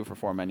have this 2 for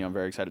 $4 menu. I'm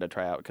very excited to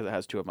try out because it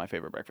has 2 of my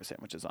favorite breakfast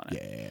sandwiches on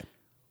it. Yeah.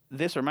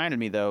 This reminded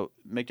me, though,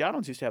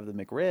 McDonald's used to have the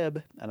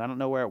McRib, and I don't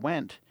know where it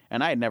went.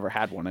 And I had never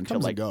had one until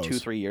Comes like and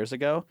goes. 2-3 years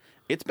ago.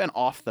 It's been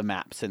off the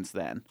map since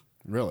then.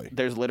 Really?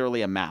 There's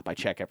literally a map. I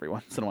check every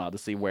once in a while to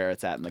see where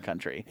it's at in the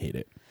country. Hate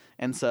it.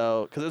 And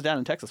so, because it was down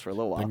in Texas for a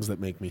little while. Things that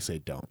make me say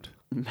don't.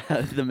 The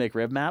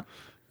McRib map?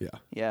 Yeah.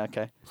 Yeah,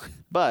 okay.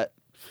 But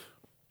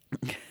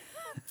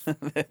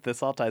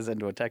this all ties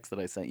into a text that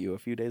I sent you a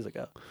few days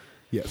ago.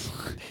 Yes.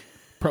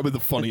 Probably the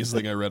funniest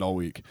thing I read all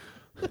week.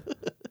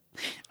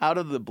 Out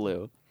of the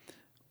blue,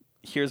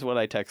 here's what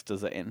I texted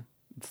Zane.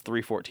 It's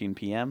 3:14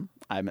 p.m.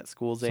 I'm at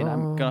school, Zane.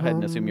 I'm go ahead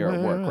and assume you're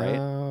at work, right?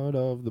 Out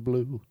of the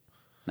blue.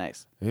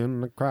 Nice.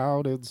 In the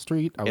crowded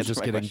street. I was Answer just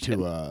my getting question.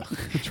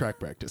 to track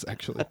practice,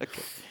 actually.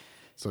 Okay.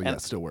 So, yeah,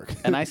 still work.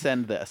 And I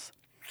send this.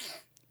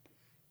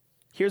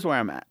 Here's where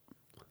I'm at.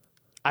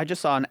 I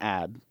just saw an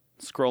ad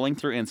scrolling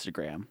through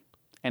Instagram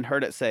and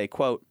heard it say,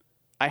 quote,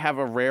 I have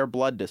a rare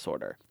blood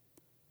disorder,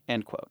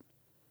 end quote.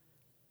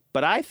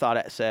 But I thought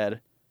it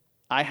said,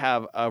 I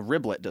have a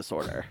riblet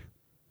disorder.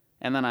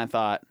 And then I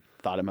thought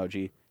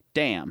emoji,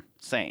 damn,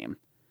 same.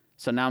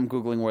 So now I'm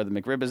Googling where the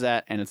McRib is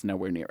at, and it's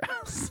nowhere near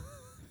us.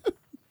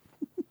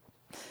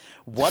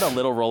 What a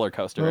little roller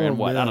coaster. Oh, and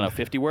what, I man. don't know,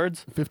 50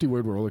 words?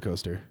 50-word roller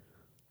coaster.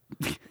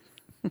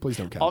 Please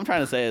don't count. All I'm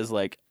trying to say is,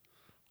 like,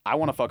 I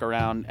want to fuck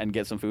around and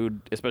get some food,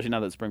 especially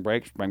now that it's spring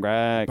break. Spring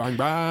break. Bang,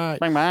 bang.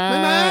 Spring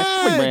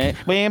break. Spring break.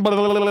 Spring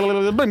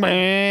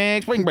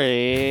break. Spring break. Spring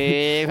break.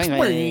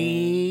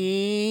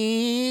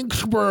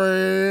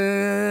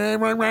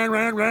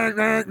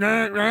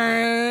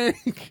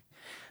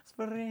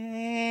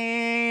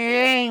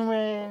 Spring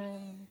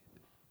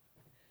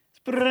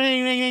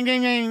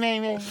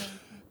break.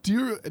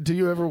 Do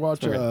you ever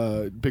watch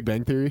Big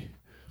Bang Theory?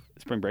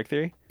 Spring break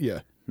theory? Yeah.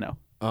 No.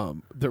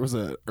 There was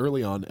a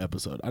early on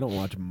episode. I don't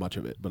watch much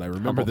of it, but I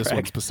remember Humble this one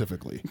brag.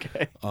 specifically.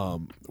 Okay.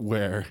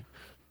 Where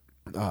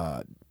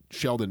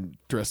Sheldon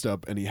dressed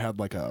up and he had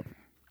like it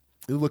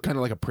looked kind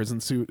of like a prison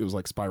suit. It was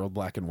like spiraled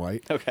black and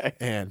white. Okay.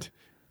 And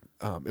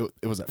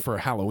it was for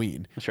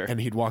Halloween. Sure.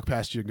 And he'd walk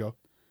past you and go,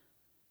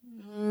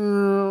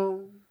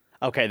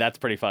 Okay, that's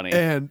pretty funny.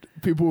 and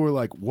people were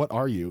like, "What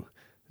are you?"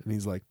 And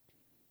he's like,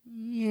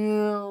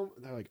 "Yeah."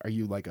 They're like, "Are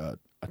you like a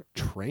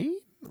train?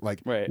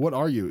 Like, Right. what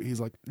are you?" He's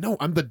like, "No,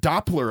 I'm the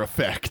Doppler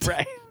effect."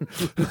 Right.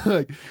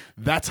 Like,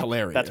 that's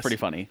hilarious. That's pretty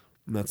funny.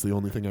 And that's the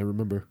only thing I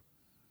remember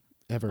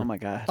ever. Oh my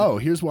God. Oh,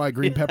 here's why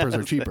green peppers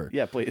are cheaper.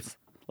 Yeah, please.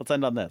 Let's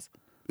end on this.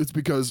 It's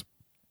because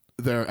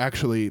they're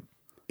actually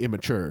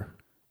immature.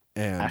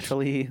 And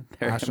Actually,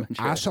 they're immature.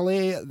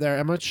 Actually, they're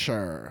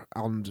immature.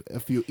 And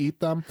if you eat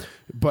them,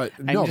 but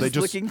no, I'm they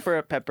just. looking for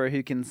a pepper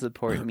who can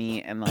support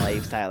me and the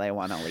lifestyle I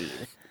want to lead.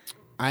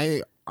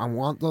 I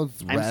want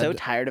those red. I'm so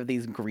tired of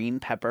these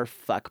green pepper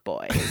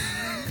fuckboys.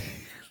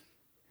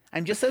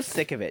 I'm just so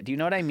sick of it. Do you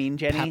know what I mean,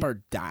 Jenny?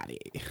 pepper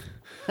daddy.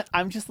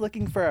 I'm just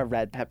looking for a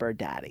red pepper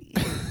daddy.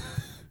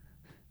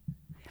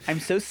 I'm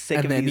so sick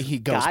And of then these he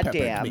ghost peppered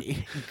goddamn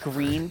me.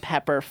 green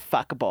pepper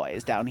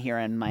fuckboys down here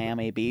in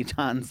Miami Beach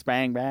on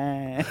spring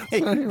break.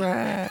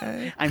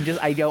 Right.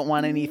 I don't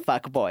want any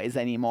fuckboys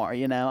anymore,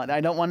 you know?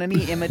 I don't want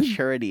any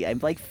immaturity.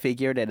 I've like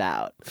figured it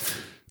out.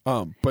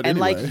 But And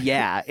anyway. it's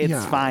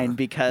Yeah. fine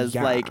because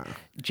Yeah. like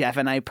Jeff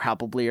and I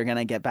probably are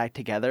gonna get back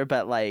together,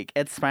 but like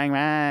it's spring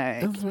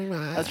break.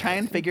 Let's try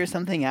and figure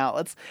something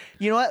out.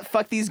 You know what?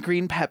 Fuck these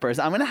green peppers.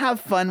 I'm gonna have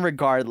fun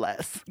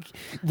regardless.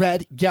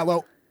 Red,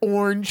 yellow,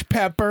 orange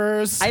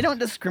peppers. I don't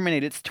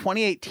discriminate. It's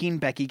 2018,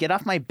 Becky. Get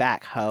off my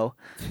back, ho.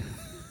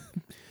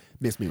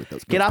 Miss me with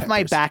those. Get green off my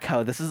peppers. back,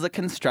 ho. This is a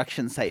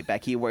construction site,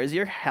 Becky. Where's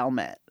your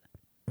helmet?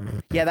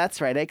 Yeah,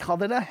 that's right. I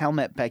called it a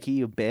helmet, Becky,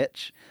 you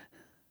bitch.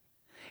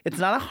 It's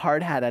not a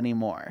hard hat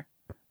anymore.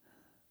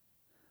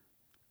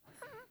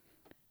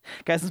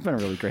 Guys, it's been a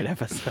really great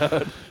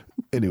episode.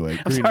 Anyway,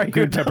 sorry, green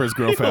you're peppers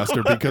grow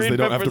faster because green they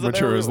don't have to peppers are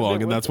mature as never-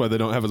 long, and that's why they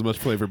don't have as much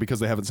flavor because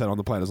they haven't sat on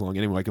the plant as long.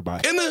 Anyway,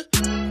 goodbye. In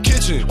the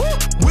kitchen,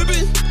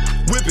 whipping.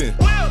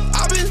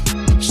 I've been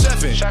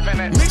chefing. Chefing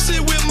it. Mix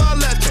it with my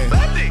left hand.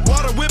 Lefty.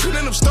 Water whipping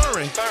and I'm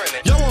stirring. Stirring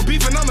it.